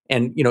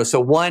 And,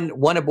 so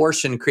one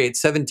abortion creates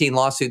 17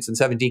 lawsuits in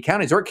 17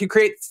 counties, or it could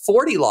create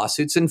 40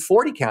 lawsuits in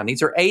 40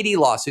 counties or 80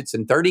 lawsuits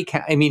in 30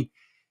 counties. I mean,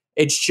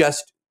 it's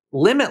just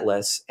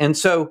limitless. And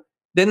so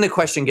then the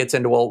question gets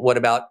into, well, what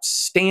about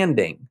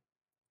standing?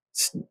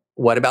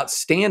 What about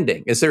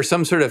standing? Is there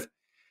some sort of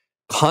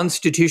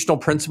constitutional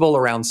principle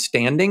around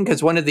standing?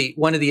 Because one of the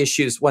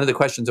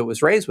questions that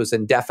was raised was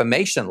in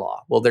defamation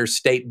law. Well, there's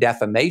state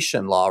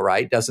defamation law,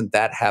 right? Doesn't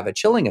that have a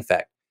chilling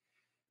effect?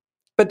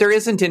 But there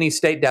isn't any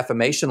state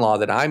defamation law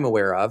that I'm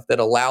aware of that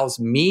allows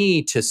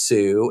me to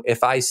sue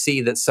if I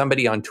see that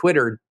somebody on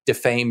Twitter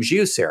defames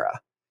you, Sarah.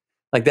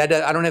 Like that,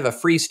 I don't have a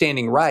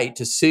freestanding right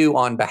to sue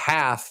on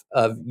behalf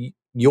of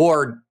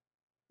your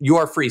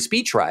free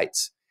speech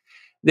rights.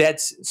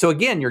 So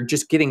again, you're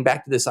just getting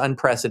back to this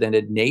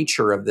unprecedented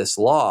nature of this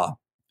law.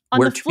 On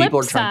the flip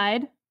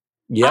side,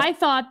 I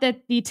thought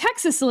that the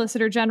Texas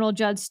Solicitor General,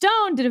 Judd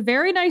Stone, did a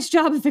very nice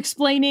job of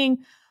explaining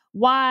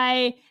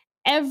why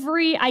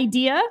every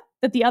idea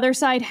that the other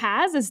side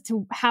has as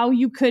to how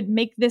you could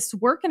make this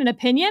work in an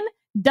opinion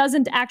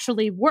doesn't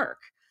actually work.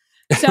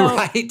 So,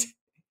 right.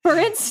 For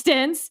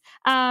instance,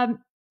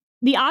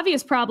 the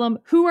obvious problem,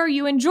 who are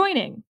you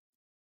enjoining?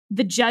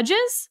 The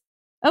judges?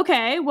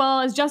 Okay, well,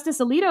 as Justice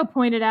Alito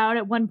pointed out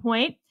at one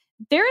point,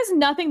 there is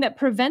nothing that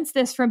prevents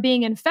this from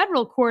being in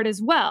federal court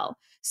as well.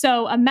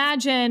 So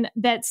imagine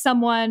that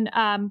someone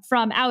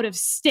from out of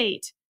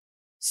state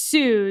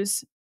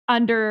sues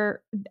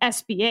under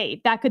SB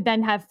 8. That could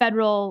then have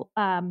federal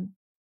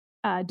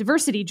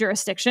diversity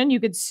jurisdiction. You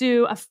could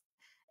sue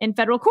in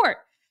federal court.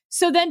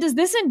 So then does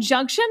this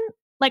injunction,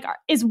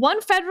 is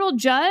one federal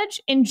judge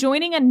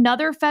enjoining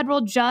another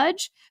federal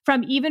judge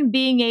from even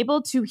being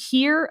able to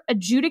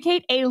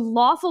adjudicate a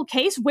lawful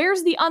case?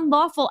 Where's the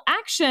unlawful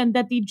action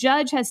that the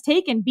judge has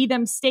taken, be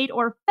them state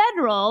or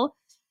federal?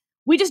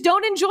 We just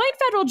don't enjoin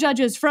federal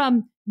judges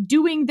from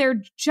doing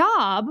their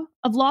job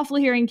of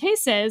lawfully hearing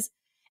cases.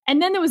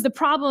 And then there was the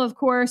problem, of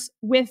course,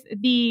 with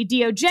the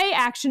DOJ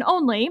action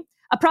only.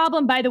 A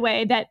problem, by the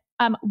way, that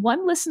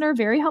one listener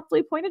very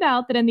helpfully pointed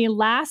out that in the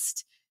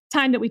last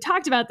time that we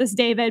talked about this,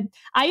 David,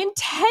 I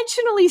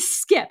intentionally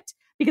skipped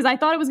because I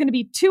thought it was going to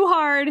be too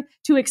hard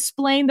to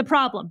explain the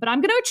problem. But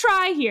I'm going to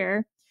try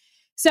here.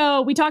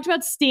 So we talked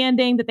about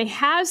standing, that they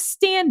have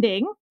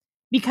standing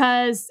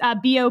because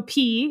BOP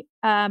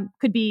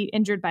could be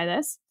injured by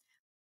this.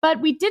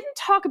 But we didn't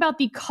talk about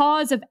the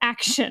cause of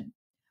action.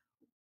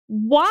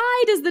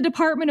 Why does the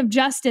Department of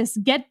Justice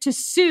get to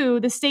sue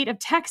the state of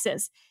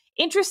Texas?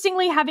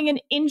 Interestingly, having an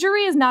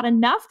injury is not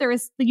enough.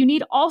 You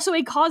need also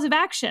a cause of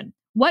action.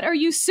 What are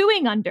you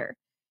suing under?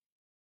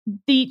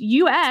 The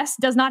U.S.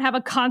 does not have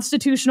a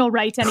constitutional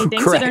right to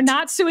anything, so they're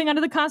not suing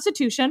under the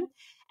Constitution.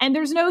 And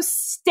there's no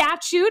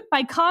statute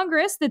by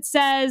Congress that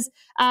says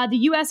the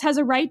U.S. has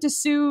a right to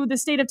sue the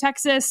state of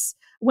Texas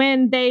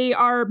when they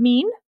are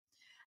mean.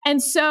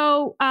 And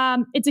so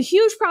it's a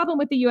huge problem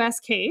with the U.S.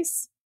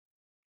 case.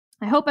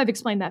 I hope I've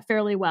explained that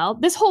fairly well.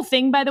 This whole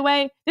thing, by the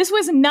way, this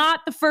was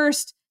not the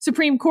first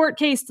Supreme Court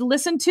case to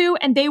listen to,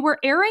 and they were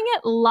airing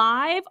it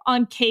live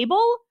on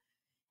cable.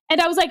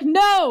 And I was like,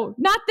 no,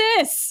 not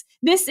this.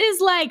 This is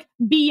like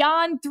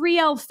beyond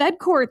 3L Fed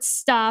Court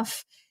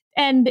stuff.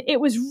 And it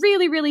was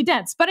really, really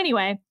dense. But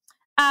anyway,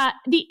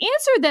 the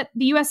answer that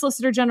the U.S.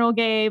 Solicitor General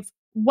gave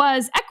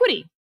was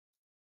equity,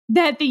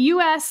 that the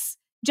U.S.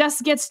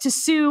 just gets to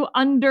sue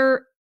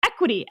under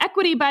equity.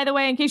 Equity, by the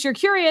way, in case you're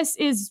curious,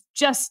 is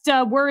just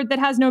a word that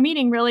has no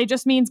meaning, really. It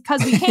just means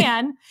because we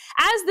can.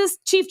 As this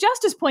Chief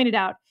Justice pointed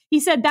out, he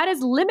said that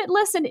is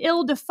limitless and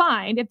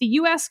ill-defined. If the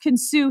U.S. can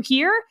sue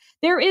here,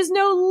 there is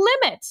no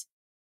limit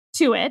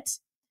to it.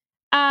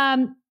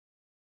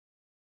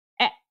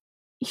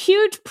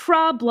 Huge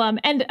problem.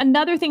 And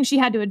another thing she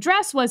had to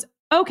address was,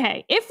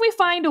 okay, if we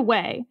find a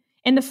way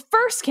in the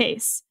first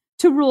case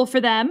to rule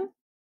for them,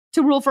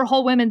 to rule for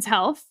whole women's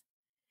health,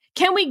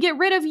 can we get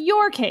rid of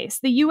your case,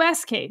 the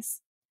U.S.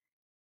 case?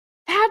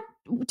 That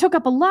took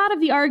up a lot of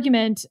the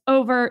argument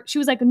over, she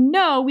was like,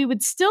 no, we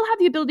would still have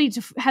the ability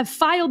to have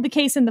filed the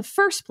case in the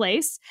first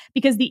place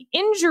because the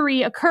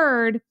injury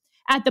occurred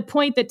at the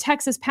point that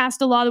Texas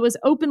passed a law that was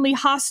openly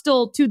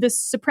hostile to the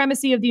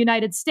supremacy of the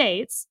United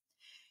States.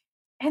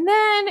 And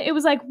then it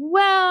was like,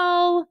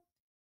 well,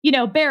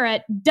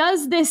 Barrett,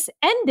 does this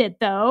end it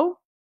though?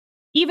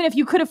 Even if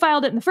you could have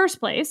filed it in the first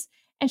place?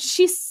 And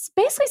she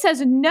basically says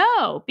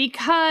no,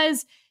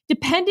 because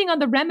depending on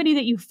the remedy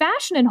that you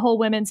fashion in whole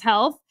women's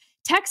health,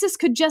 Texas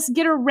could just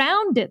get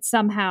around it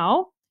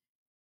somehow.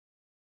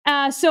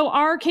 So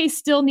our case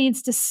still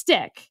needs to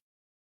stick.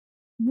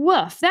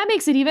 Woof, that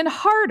makes it even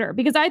harder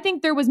because I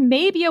think there was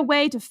maybe a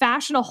way to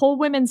fashion a whole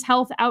women's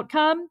health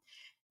outcome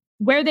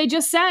where they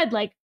just said,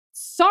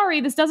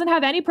 sorry, this doesn't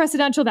have any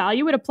precedential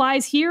value. It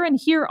applies here and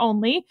here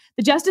only.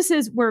 The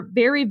justices were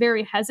very,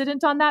 very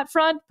hesitant on that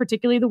front,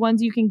 particularly the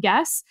ones you can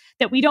guess,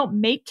 that we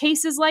don't make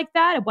cases like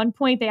that. At one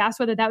point, they asked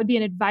whether that would be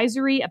an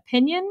advisory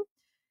opinion.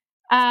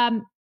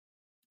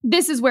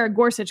 This is where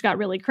Gorsuch got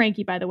really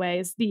cranky, by the way,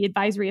 is the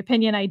advisory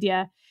opinion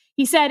idea.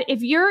 He said,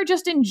 if you're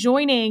just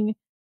enjoining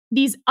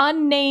these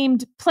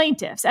unnamed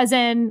plaintiffs, as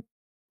in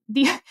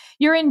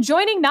you're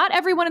enjoining not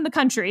everyone in the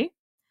country,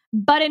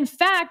 but in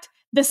fact,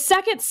 the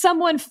second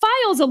someone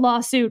files a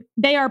lawsuit,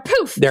 they are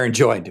poof. They're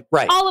enjoined,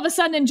 right? All of a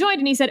sudden enjoined.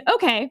 And he said,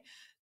 okay,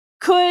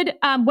 could,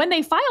 when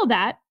they file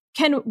that,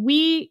 can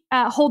we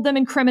hold them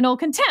in criminal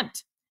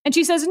contempt? And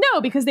she says,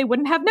 no, because they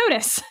wouldn't have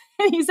notice.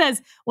 And he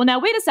says, well, now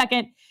wait a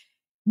second.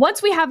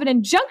 Once we have an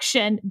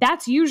injunction,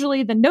 that's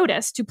usually the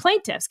notice to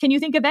plaintiffs. Can you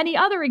think of any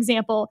other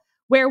example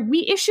where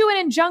we issue an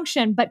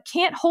injunction but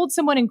can't hold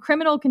someone in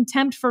criminal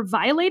contempt for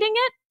violating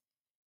it?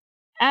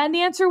 And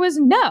the answer was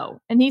no.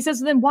 And he says,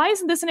 then why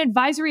isn't this an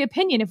advisory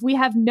opinion if we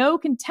have no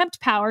contempt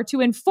power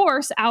to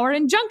enforce our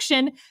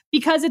injunction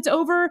because it's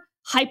over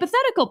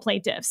hypothetical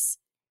plaintiffs?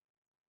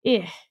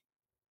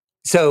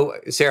 So,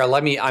 Sarah,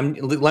 let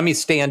me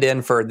stand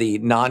in for the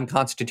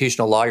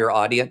non-constitutional lawyer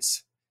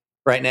audience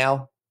right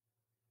now.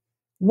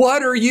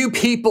 What are you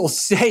people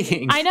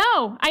saying? I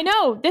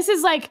know. This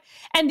is like,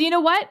 and you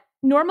know what?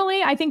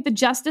 Normally, I think the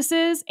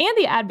justices and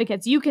the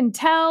advocates, you can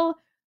tell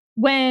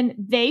when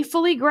they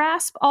fully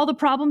grasp all the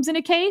problems in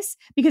a case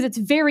because it's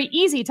very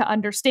easy to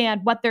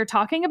understand what they're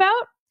talking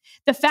about.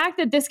 The fact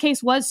that this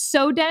case was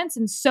so dense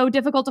and so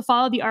difficult to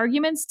follow the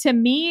arguments, to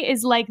me,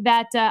 is like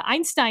that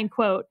Einstein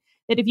quote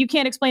that if you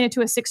can't explain it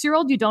to a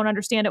 6-year-old, you don't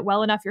understand it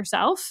well enough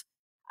yourself.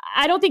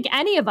 I don't think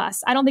any of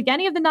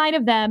the 9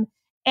 of them,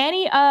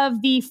 any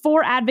of the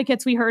 4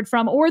 advocates we heard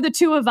from, or the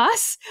 2 of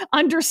us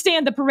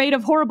understand the parade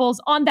of horribles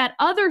on that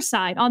other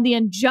side, on the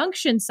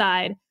injunction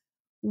side,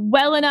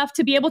 well enough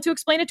to be able to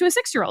explain it to a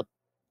 6-year-old.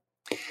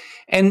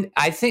 And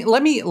I think,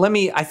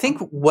 I think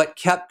what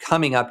kept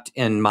coming up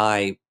in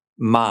my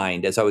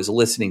mind as I was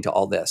listening to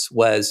all this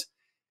was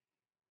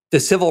the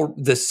civil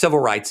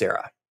rights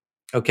era.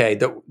 Okay.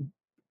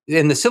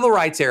 In the civil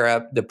rights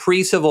era,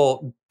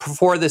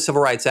 before the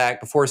Civil Rights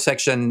Act, before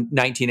Section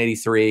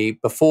 1983,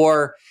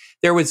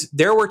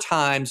 there were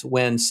times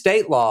when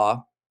state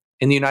law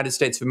in the United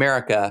States of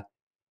America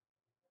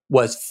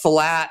was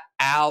flat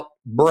out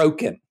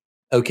broken.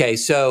 Okay,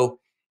 so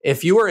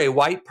if you were a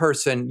white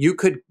person, you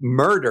could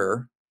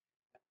murder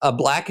a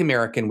Black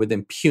American with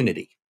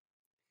impunity,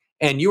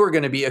 and you were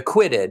going to be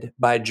acquitted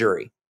by a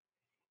jury.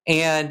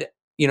 And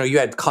you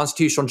had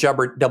constitutional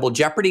double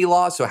jeopardy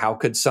law. So how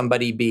could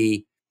somebody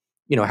be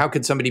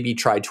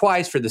tried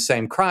twice for the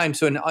same crime?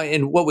 So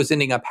and what was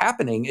ending up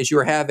happening is you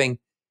were having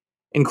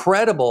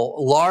incredible,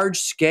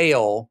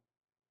 large-scale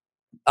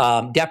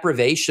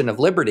deprivation of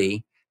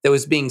liberty that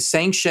was being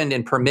sanctioned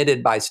and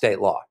permitted by state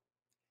law.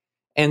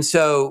 And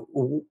so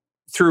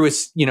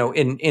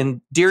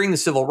during the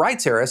civil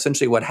rights era,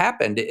 essentially what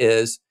happened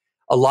is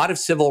a lot of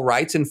civil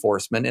rights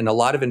enforcement and a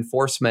lot of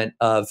enforcement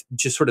of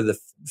just sort of the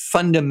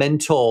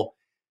fundamental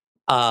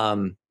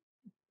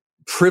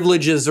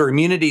privileges or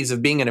immunities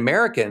of being an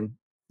American,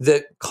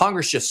 the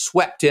Congress just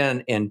swept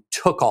in and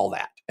took all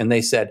that. And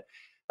they said,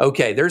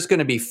 okay, there's going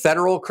to be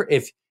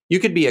if you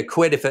could be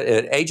acquitted if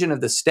an agent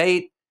of the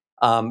state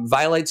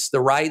violates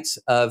the rights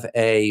of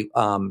a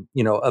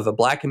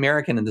Black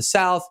American in the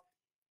South,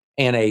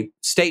 and a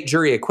state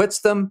jury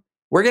acquits them,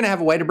 we're going to have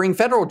a way to bring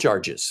federal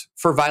charges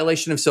for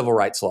violation of civil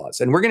rights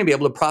laws. And we're going to be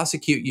able to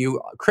prosecute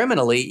you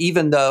criminally,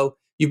 even though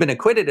you've been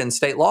acquitted in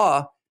state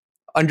law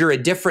under a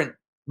different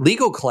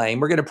legal claim.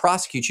 We're going to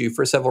prosecute you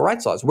for civil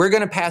rights laws. We're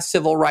going to pass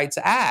civil rights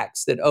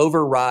acts that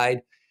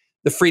override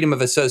the freedom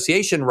of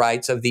association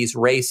rights of these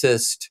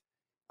racist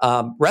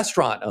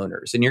restaurant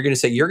owners. And you're going to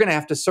say, you're going to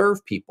have to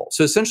serve people.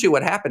 So essentially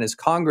what happened is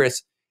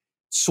Congress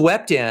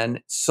swept in,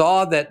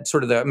 saw that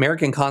sort of the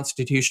American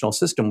constitutional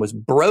system was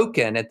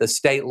broken at the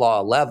state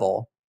law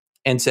level,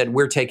 and said,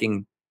 we're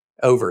taking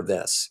over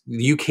this.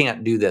 You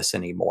can't do this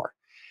anymore.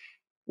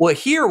 Well,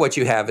 here what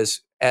you have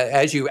is,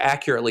 as you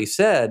accurately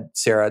said,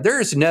 Sarah, there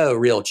is no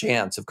real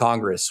chance of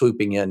Congress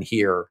swooping in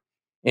here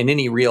in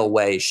any real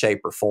way,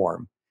 shape, or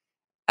form.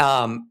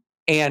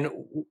 And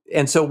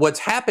so what's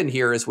happened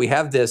here is we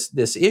have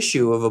this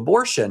issue of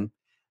abortion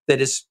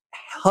that is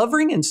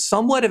hovering in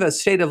somewhat of a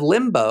state of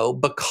limbo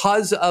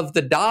because of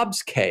the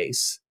Dobbs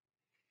case.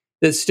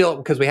 That's still,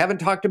 because we haven't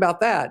talked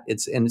about that.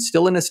 It's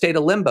still in a state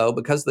of limbo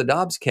because of the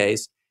Dobbs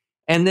case.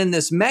 And then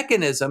this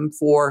mechanism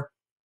for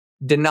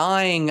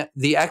denying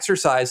the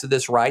exercise of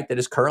this right that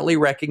is currently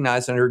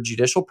recognized under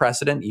judicial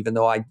precedent, even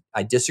though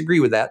I disagree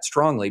with that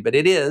strongly, but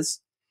it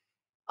is,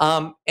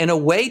 and a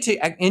way to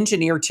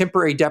engineer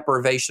temporary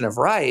deprivation of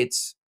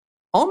rights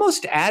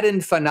almost ad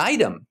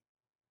infinitum.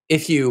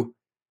 If you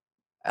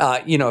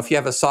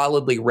have a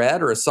solidly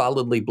red or a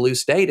solidly blue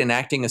state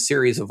enacting a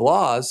series of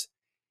laws,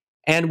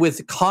 and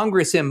with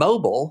Congress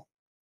immobile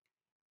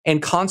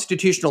and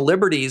constitutional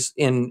liberties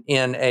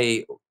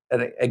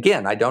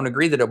again, I don't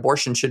agree that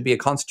abortion should be a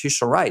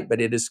constitutional right,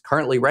 but it is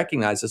currently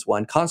recognized as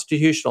one.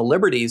 Constitutional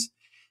liberties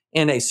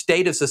in a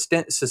state of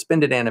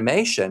suspended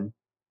animation,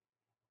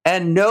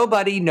 and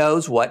nobody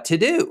knows what to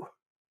do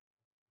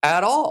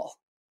at all.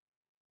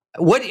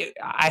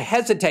 I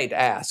hesitate to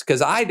ask,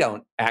 because I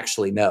don't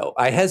actually know.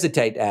 I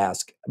hesitate to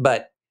ask,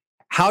 but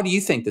how do you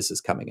think this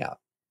is coming out?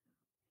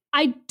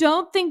 I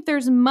don't think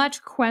there's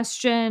much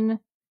question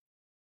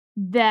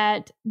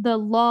that the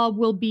law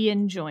will be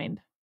enjoined.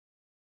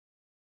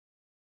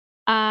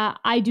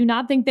 I do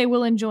not think they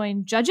will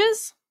enjoin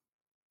judges.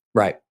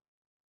 Right.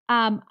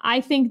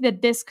 I think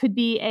that this could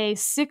be a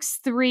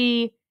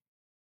 6-3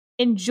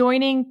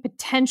 enjoining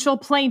potential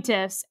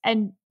plaintiffs,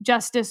 and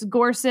Justice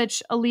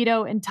Gorsuch,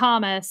 Alito, and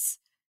Thomas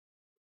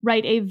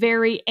write a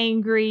very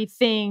angry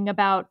thing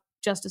about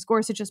Justice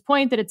Gorsuch's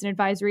point that it's an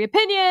advisory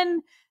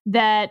opinion,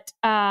 that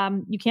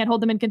you can't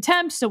hold them in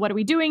contempt. So what are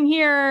we doing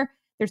here?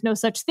 There's no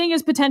such thing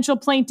as potential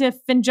plaintiff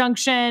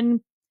injunction.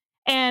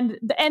 And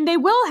they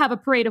will have a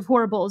parade of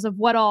horribles of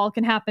what all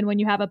can happen when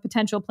you have a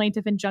potential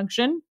plaintiff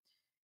injunction.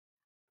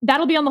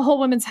 That'll be on the whole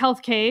women's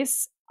health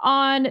case.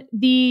 On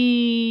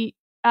the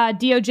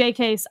DOJ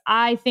case,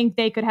 I think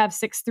they could have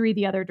 6-3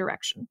 the other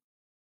direction.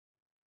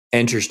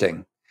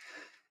 Interesting.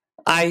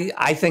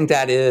 I think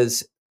that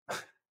is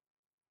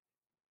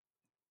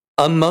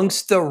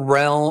amongst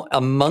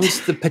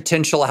the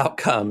potential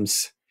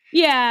outcomes.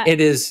 Yeah. It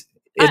is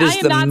I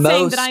am not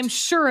saying that I'm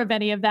sure of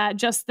any of that,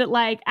 just that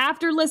like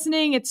after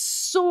listening, it's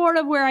sort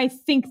of where I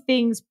think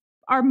things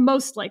are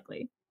most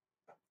likely.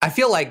 I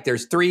feel like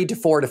there's 3 to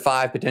 4 to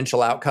 5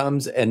 potential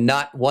outcomes, and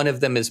not one of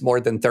them is more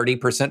than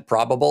 30%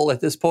 probable at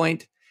this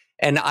point.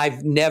 And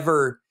I've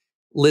never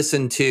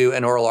listened to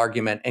an oral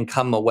argument and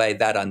come away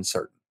that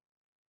uncertain.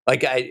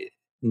 Like I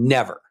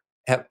never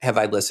have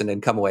I listened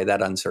and come away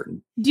that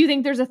uncertain. Do you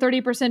think there's a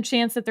 30%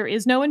 chance that there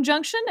is no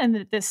injunction and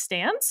that this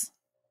stands?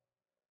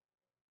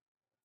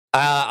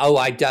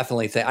 I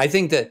definitely think. I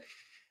think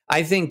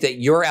that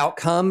your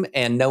outcome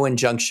and no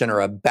injunction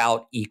are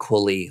about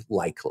equally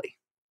likely.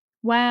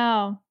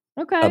 Wow.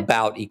 Okay.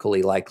 About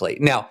equally likely.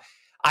 Now,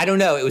 I don't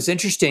know. It was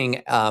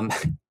interesting.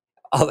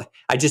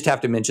 I just have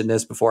to mention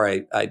this before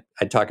I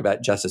talk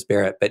about Justice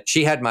Barrett, but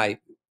she had my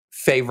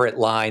favorite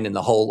line in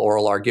the whole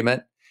oral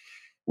argument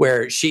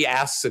where she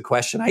asks a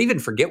question. I even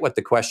forget what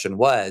the question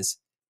was.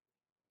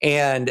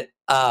 And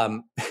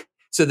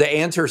so the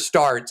answer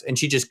starts and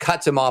she just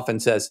cuts him off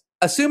and says,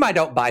 "Assume I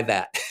don't buy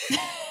that."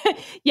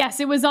 Yes,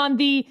 it was on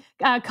the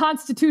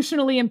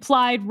constitutionally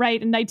implied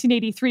right in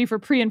 1983 for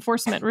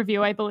pre-enforcement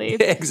review, I believe.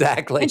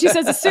 Exactly. And she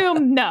says,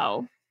 "Assume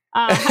no."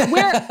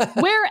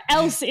 Where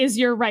else is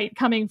your right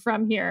coming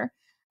from here?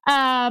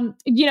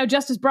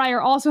 Justice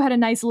Breyer also had a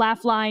nice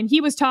laugh line.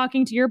 He was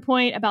talking to your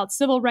point about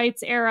civil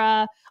rights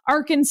era,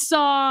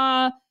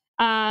 Arkansas,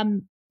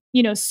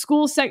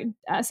 school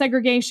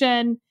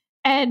segregation,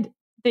 and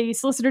the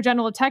Solicitor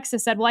General of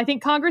Texas said, "Well, I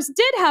think Congress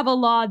did have a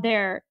law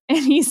there."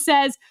 And he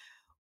says,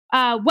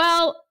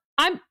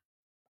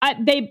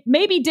 they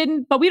maybe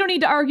didn't, but we don't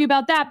need to argue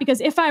about that because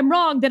if I'm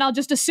wrong, then I'll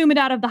just assume it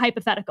out of the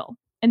hypothetical."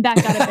 And that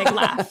got a big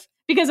laugh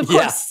because, of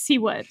course, he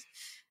would.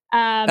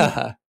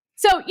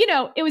 So,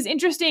 it was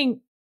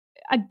interesting,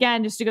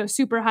 again, just to go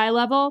super high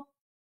level.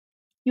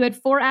 You had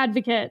 4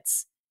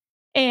 advocates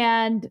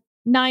and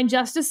 9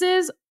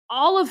 justices,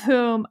 all of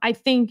whom I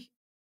think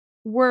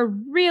were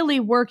really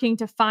working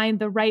to find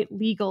the right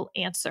legal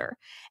answer.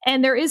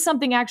 And there is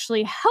something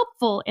actually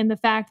helpful in the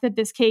fact that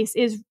this case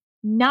is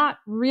not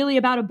really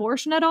about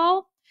abortion at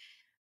all,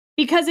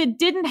 because it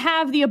didn't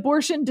have the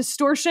abortion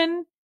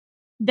distortion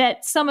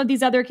that some of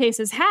these other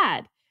cases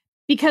had.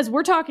 Because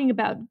we're talking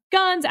about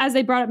guns, as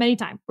they brought up many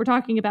times. We're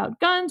talking about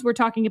guns, we're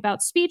talking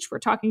about speech, we're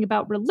talking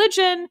about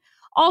religion,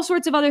 all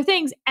sorts of other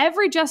things.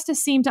 Every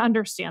justice seemed to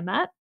understand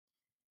that.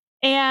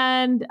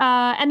 And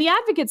the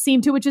advocates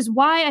seemed to, which is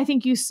why I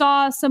think you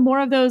saw some more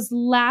of those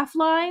laugh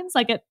lines,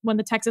 like when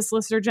the Texas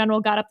Solicitor General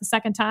got up the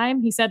second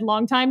time, he said,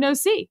 "Long time no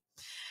see."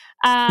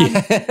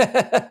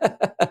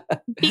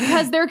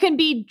 Because there can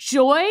be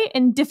joy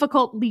in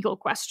difficult legal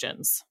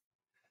questions.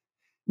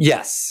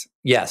 Yes,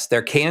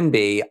 there can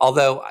be.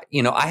 Although,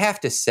 I have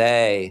to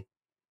say,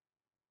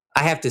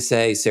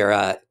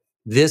 Sarah,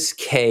 this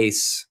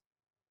case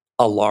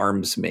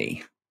alarms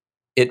me.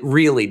 It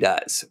really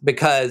does,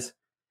 because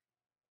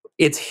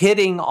it's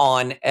hitting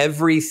on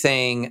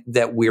everything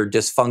that we're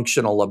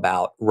dysfunctional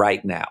about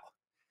right now.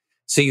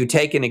 So you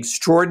take an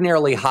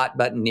extraordinarily hot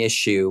button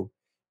issue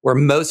where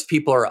most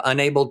people are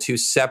unable to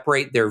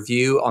separate their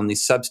view on the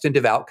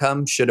substantive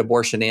outcome. Should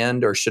abortion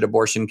end, or should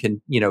abortion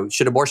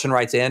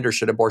rights end, or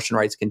should abortion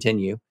rights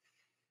continue?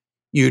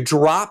 You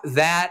drop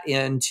that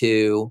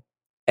into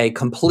a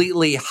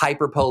completely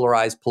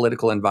hyperpolarized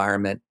political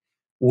environment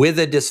with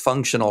a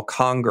dysfunctional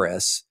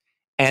Congress,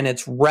 and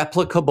it's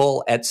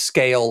replicable at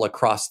scale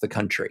across the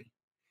country.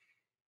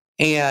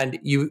 And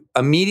you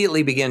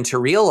immediately begin to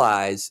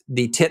realize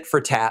the tit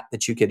for tat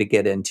that you could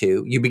get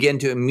into. You begin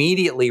to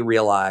immediately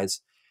realize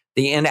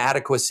the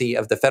inadequacy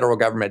of the federal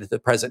government at the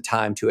present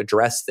time to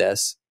address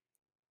this.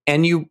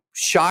 And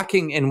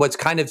what's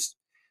kind of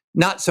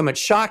not so much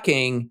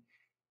shocking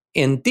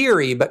in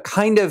theory, but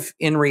kind of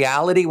in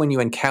reality when you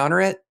encounter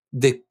it,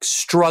 the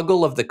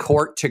struggle of the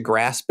court to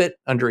grasp it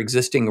under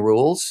existing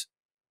rules.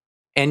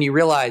 And you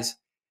realize,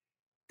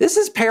 this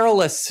is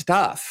perilous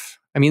stuff.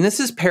 I mean,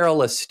 this is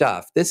perilous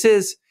stuff. This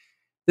is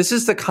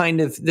the kind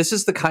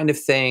of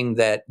thing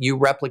that you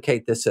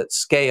replicate this at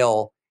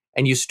scale,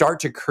 and you start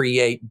to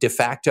create de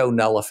facto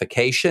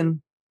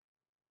nullification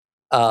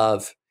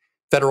of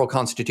federal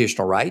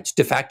constitutional rights,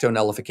 de facto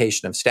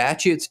nullification of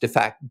statutes, de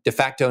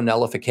facto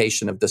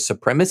nullification of the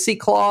supremacy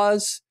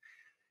clause.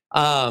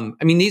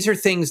 These are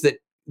things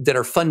that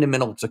are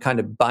fundamental to kind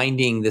of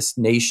binding this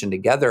nation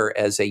together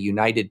as a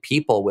united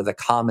people with a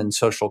common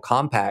social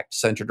compact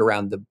centered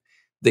around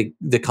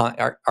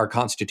our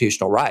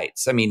constitutional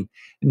rights. I mean,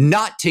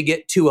 not to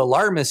get too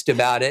alarmist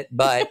about it,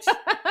 but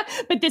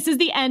but this is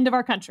the end of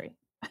our country.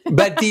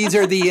 But these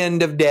are the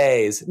end of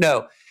days.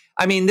 No,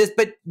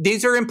 but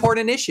these are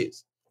important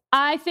issues.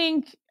 I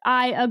think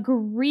I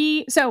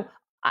agree. So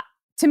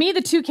to me,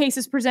 the 2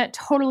 cases present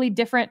totally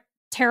different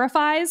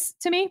terrifies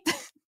to me.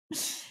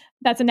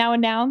 That's a now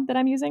and noun that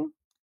I'm using.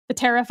 The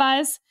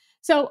terrifies.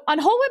 So on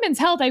whole women's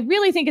health, I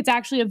really think it's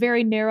actually a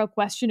very narrow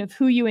question of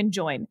who you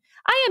enjoin.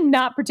 I am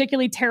not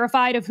particularly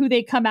terrified of who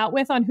they come out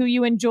with on who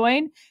you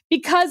enjoin,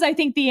 because I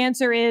think the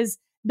answer is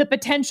the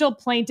potential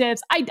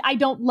plaintiffs. I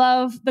don't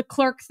love the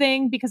clerk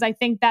thing because I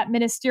think that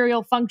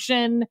ministerial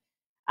function,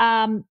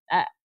 I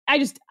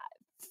just,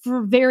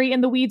 for very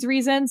in the weeds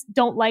reasons,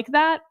 don't like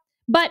that.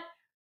 But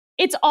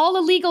it's all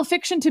a legal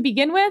fiction to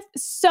begin with,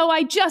 so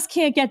I just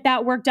can't get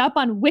that worked up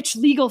on which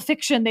legal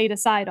fiction they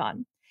decide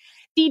on.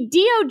 The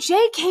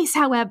DOJ case,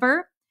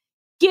 however,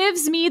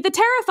 gives me the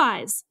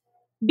terrifies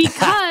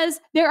because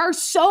there are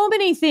so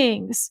many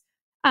things,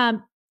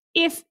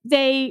 if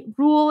they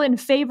rule in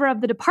favor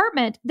of the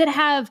department, that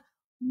have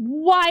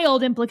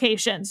wild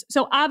implications.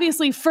 So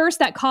obviously, first,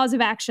 that cause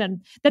of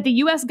action, that the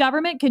U.S.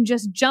 government can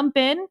just jump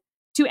in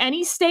to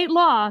any state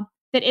law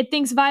that it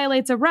thinks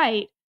violates a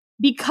right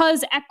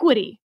because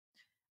equity.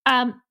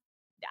 I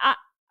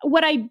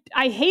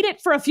hate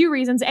it for a few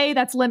reasons. A,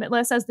 that's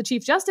limitless, as the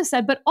Chief Justice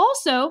said, but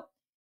also,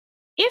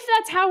 if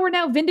that's how we're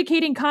now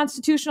vindicating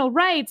constitutional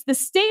rights, the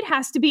state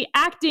has to be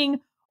acting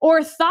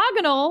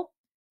orthogonal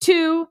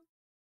to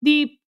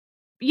the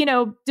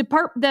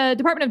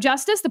Department of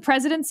Justice, the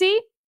presidency,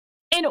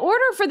 in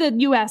order for the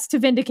U.S. to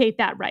vindicate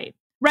that right.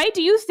 Right?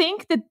 Do you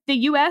think that the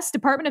U.S.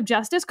 Department of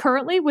Justice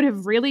currently would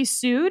have really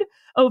sued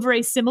over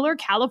a similar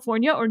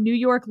California or New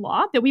York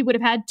law, that we would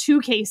have had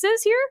two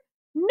cases here?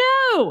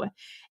 No.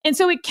 And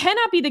so it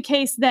cannot be the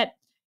case that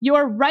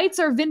your rights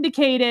are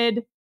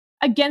vindicated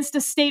against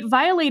a state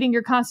violating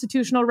your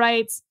constitutional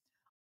rights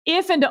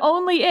if and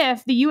only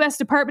if the U.S.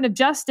 Department of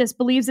Justice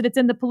believes that it's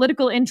in the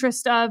political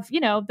interest of,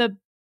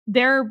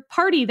 their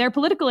party, their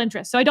political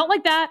interest. So I don't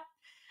like that.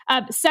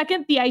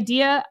 Second, the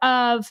idea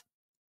of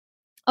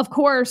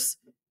course,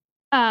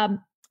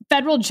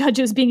 federal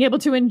judges being able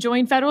to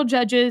enjoin federal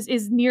judges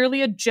is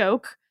nearly a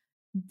joke.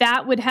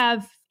 That would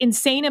have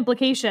insane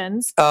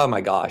implications. Oh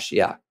my gosh,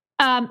 yeah.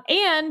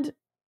 And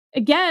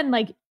again,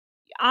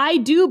 I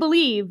do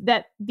believe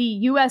that the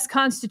U.S.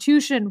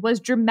 Constitution was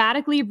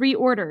dramatically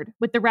reordered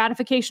with the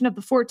ratification of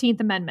the 14th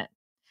Amendment.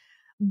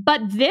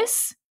 But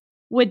this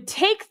would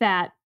take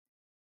that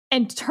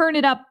and turn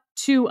it up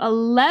to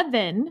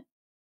 11,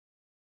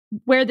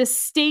 where the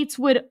states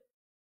would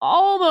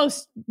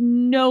almost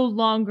no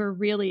longer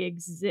really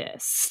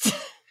exist.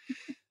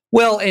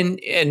 Well,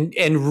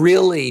 and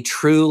really,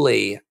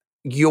 truly,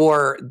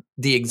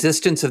 the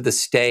existence of the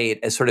state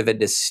as sort of a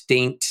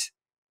distinct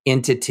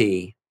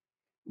entity.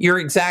 You're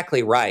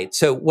exactly right.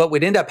 So what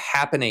would end up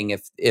happening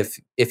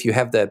if you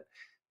have the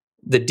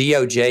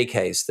DOJ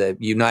case, the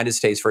United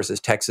States versus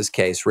Texas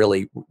case,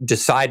 really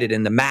decided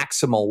in the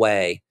maximal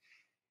way,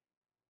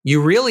 you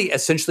really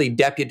essentially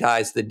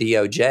deputize the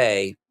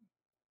DOJ.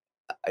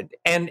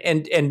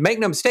 And make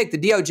no mistake, the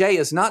DOJ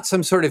is not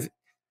some sort of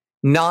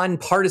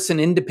nonpartisan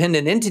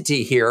independent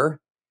entity here.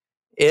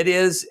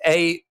 It's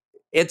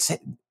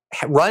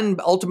run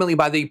ultimately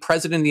by the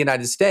President of the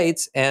United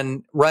States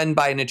and run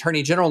by an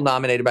Attorney General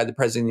nominated by the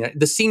President.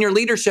 The senior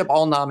leadership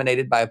all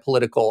nominated by a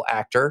political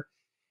actor.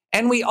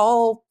 And we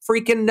all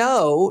freaking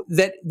know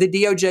that the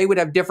DOJ would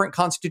have different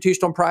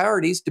constitutional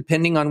priorities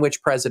depending on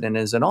which president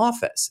is in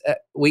office.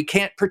 We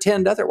can't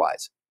pretend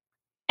otherwise.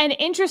 And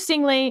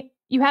interestingly,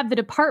 you have the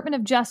Department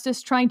of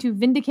Justice trying to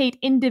vindicate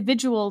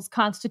individuals'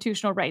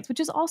 constitutional rights, which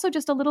is also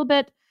just a little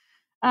bit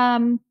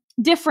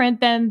different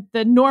than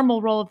the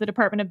normal role of the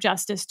Department of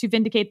Justice to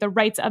vindicate the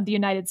rights of the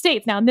United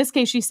States. Now, in this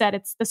case, she said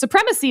it's the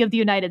supremacy of the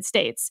United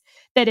States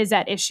that is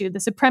at issue, the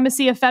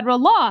supremacy of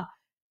federal law.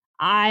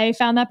 I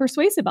found that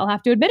persuasive, I'll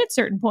have to admit at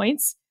certain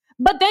points.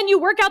 But then you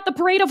work out the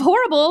parade of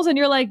horribles and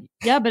you're like,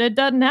 yeah, but it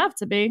doesn't have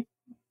to be.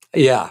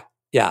 Yeah.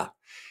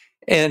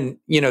 And,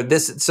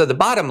 so the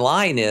bottom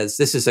line is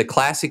this is a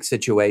classic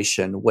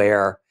situation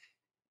where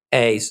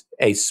a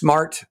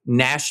smart,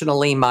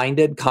 nationally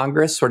minded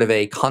Congress, sort of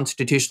a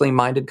constitutionally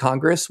minded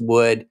Congress,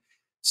 would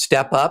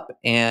step up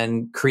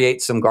and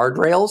create some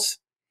guardrails.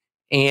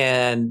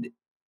 And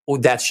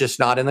that's just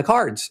not in the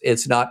cards.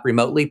 It's not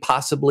remotely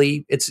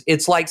possibly.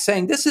 It's like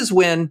saying this is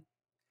when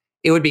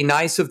it would be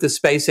nice if the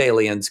space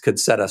aliens could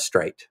set us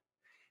straight.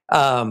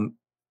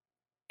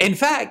 In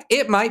fact,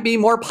 it might be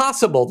more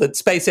possible that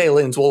space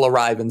aliens will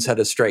arrive and set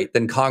us straight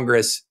than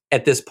Congress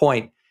at this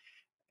point.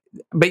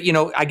 But,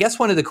 I guess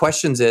one of the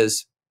questions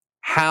is,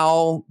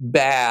 how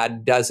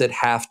bad does it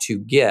have to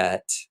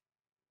get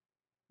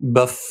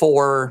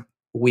before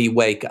we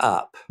wake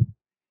up?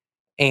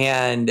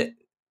 And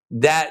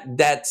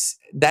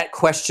that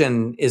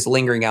question is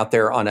lingering out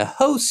there on a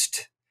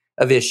host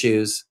of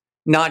issues,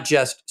 not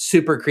just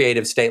super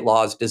creative state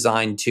laws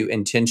designed to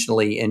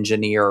intentionally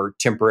engineer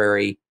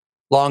temporary,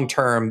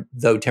 long-term,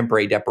 though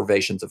temporary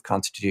deprivations of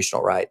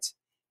constitutional rights.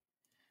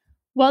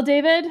 Well,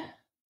 David,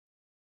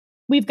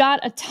 we've got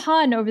a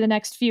ton over the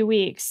next few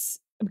weeks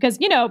because,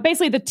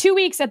 basically the 2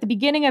 weeks at the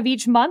beginning of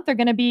each month are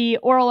going to be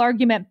oral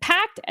argument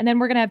packed, and then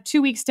we're going to have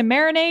 2 weeks to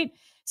marinate.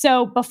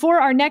 So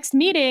before our next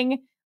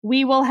meeting,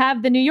 we will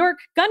have the New York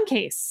gun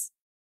case.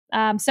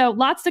 So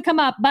lots to come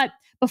up. But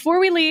before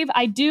we leave,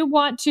 I do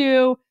want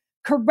to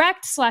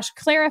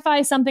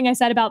correct/clarify something I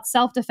said about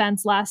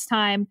self-defense last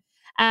time,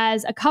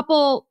 as a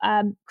couple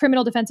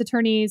criminal defense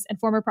attorneys and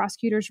former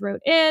prosecutors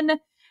wrote in.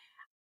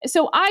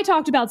 So I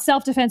talked about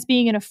self-defense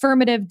being an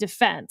affirmative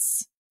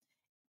defense.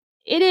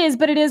 It is,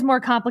 but it is more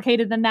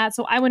complicated than that.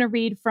 So I want to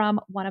read from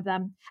one of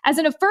them. As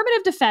an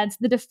affirmative defense,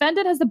 the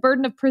defendant has the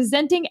burden of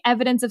presenting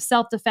evidence of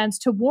self-defense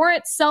to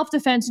warrant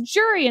self-defense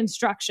jury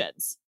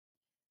instructions.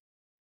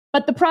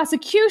 But the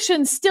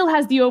prosecution still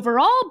has the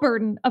overall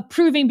burden of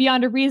proving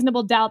beyond a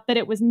reasonable doubt that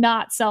it was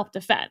not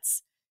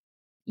self-defense.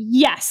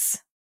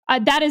 Yes,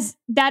 that is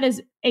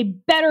a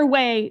better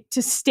way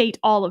to state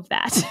all of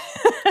that.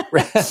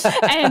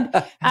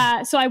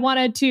 And so I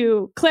wanted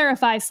to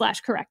clarify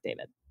 / correct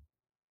David.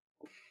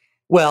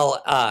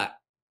 Well,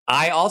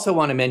 I also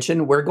want to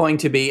mention we're going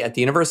to be at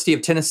the University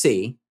of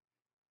Tennessee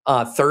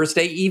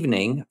Thursday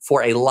evening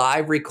for a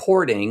live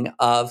recording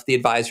of the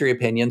Advisory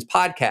Opinions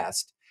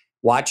podcast.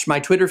 Watch my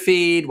Twitter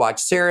feed,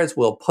 watch Sarah's.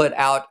 We'll put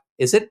out,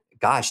 did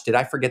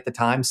I forget the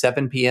time?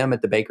 7 p.m.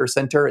 at the Baker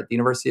Center at the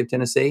University of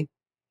Tennessee?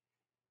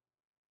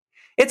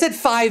 It's at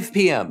 5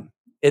 p.m.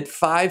 At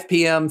 5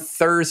 p.m.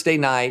 Thursday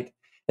night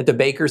at the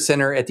Baker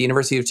Center at the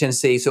University of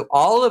Tennessee. So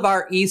all of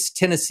our East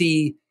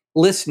Tennessee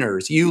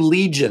listeners, you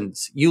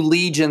legions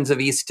of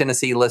East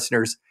Tennessee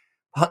listeners,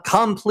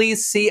 come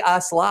please see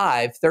us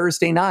live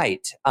Thursday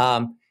night.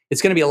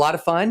 It's going to be a lot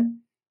of fun.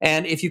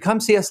 And if you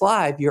come see us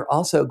live, you're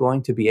also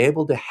going to be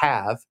able to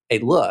have a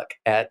look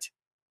at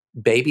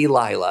baby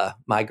Lila,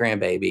 my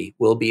grandbaby,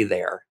 will be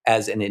there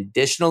as an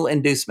additional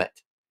inducement.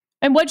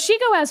 And what'd she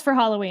go as for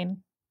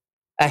Halloween?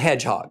 A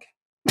hedgehog.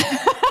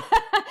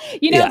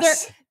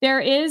 Yes. There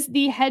is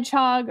the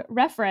hedgehog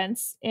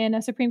reference in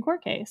a Supreme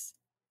Court case.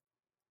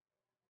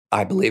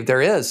 I believe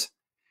there is.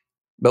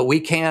 But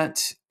we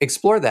can't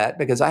explore that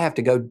because I have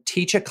to go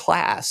teach a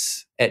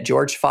class at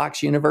George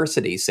Fox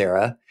University,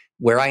 Sarah,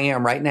 where I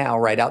am right now,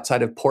 right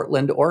outside of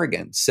Portland,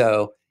 Oregon.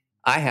 So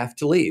I have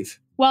to leave.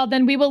 Well,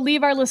 then we will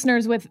leave our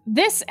listeners with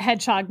this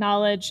hedgehog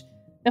knowledge.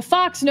 The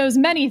fox knows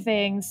many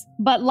things,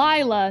 but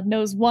Lila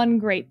knows one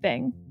great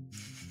thing.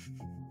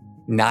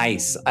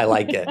 Nice. I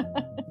like it.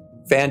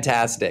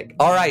 Fantastic.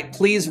 All right.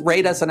 Please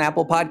rate us on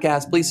Apple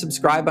Podcasts. Please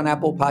subscribe on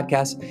Apple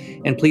Podcasts.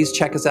 And please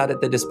check us out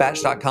at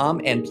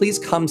thedispatch.com. And please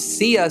come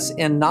see us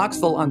in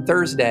Knoxville on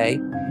Thursday.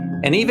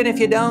 And even if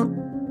you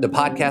don't, the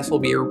podcast will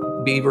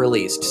be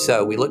released.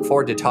 So we look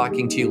forward to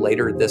talking to you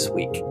later this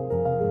week.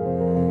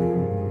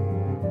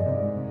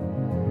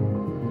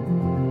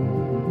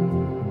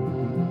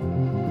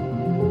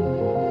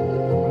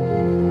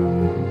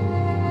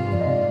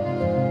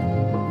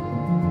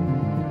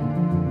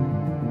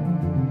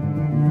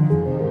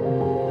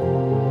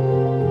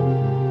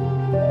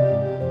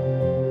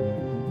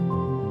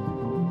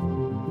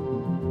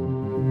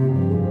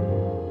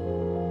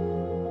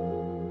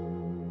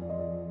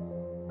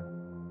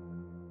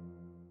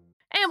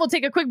 We'll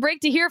take a quick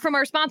break to hear from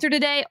our sponsor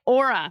today,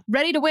 Aura.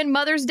 Ready to win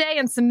Mother's Day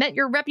and cement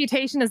your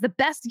reputation as the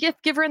best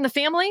gift giver in the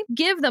family?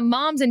 Give the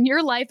moms in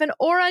your life an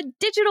Aura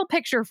digital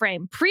picture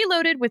frame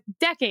preloaded with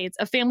decades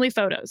of family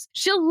photos.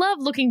 She'll love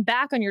looking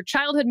back on your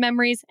childhood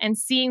memories and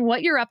seeing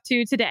what you're up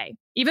to today.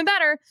 Even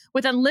better,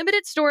 with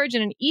unlimited storage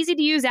and an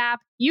easy-to-use app,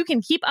 you can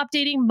keep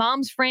updating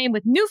Mom's frame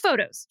with new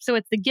photos, so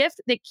it's the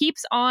gift that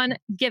keeps on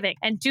giving.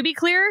 And to be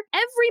clear,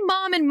 every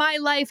mom in my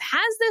life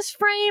has this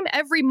frame.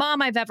 Every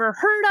mom I've ever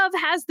heard of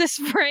has this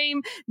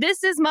frame.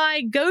 This is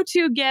my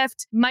go-to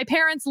gift. My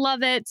parents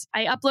love it.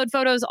 I upload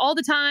photos all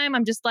the time.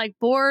 I'm just like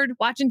bored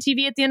watching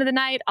TV at the end of the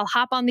night. I'll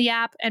hop on the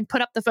app and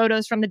put up the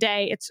photos from the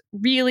day. It's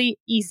really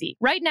easy.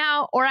 Right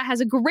now, Aura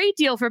has a great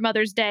deal for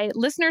Mother's Day.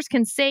 Listeners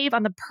can save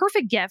on the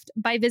perfect gift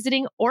by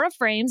visiting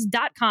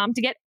auraframes.com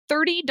to get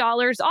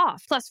 $30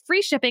 off, plus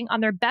free shipping on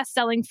their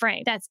best-selling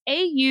frame. That's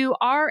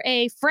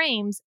AURA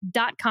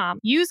frames.com.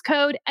 Use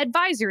code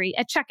ADVISORY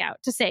at checkout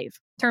to save.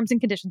 Terms and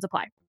conditions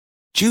apply.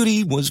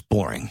 Judy was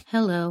boring.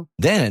 Hello.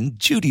 Then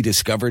Judy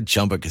discovered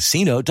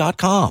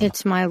ChumbaCasino.com.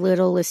 It's my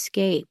little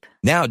escape.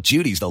 Now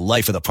Judy's the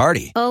life of the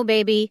party. Oh,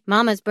 baby,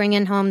 mama's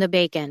bringing home the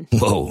bacon.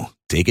 Whoa,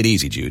 take it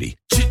easy, Judy.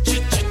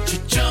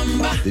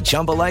 The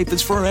Chumba life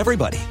is for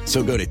everybody.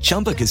 So go to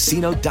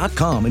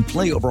ChumbaCasino.com and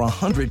play over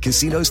 100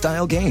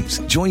 casino-style games.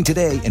 Join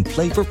today and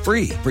play for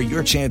free for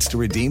your chance to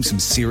redeem some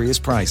serious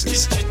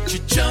prizes.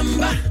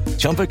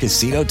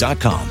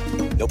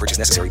 ChumbaCasino.com. No purchase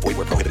necessary. Void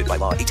where prohibited by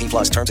law.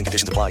 18+ terms and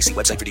conditions apply. See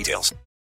website for details.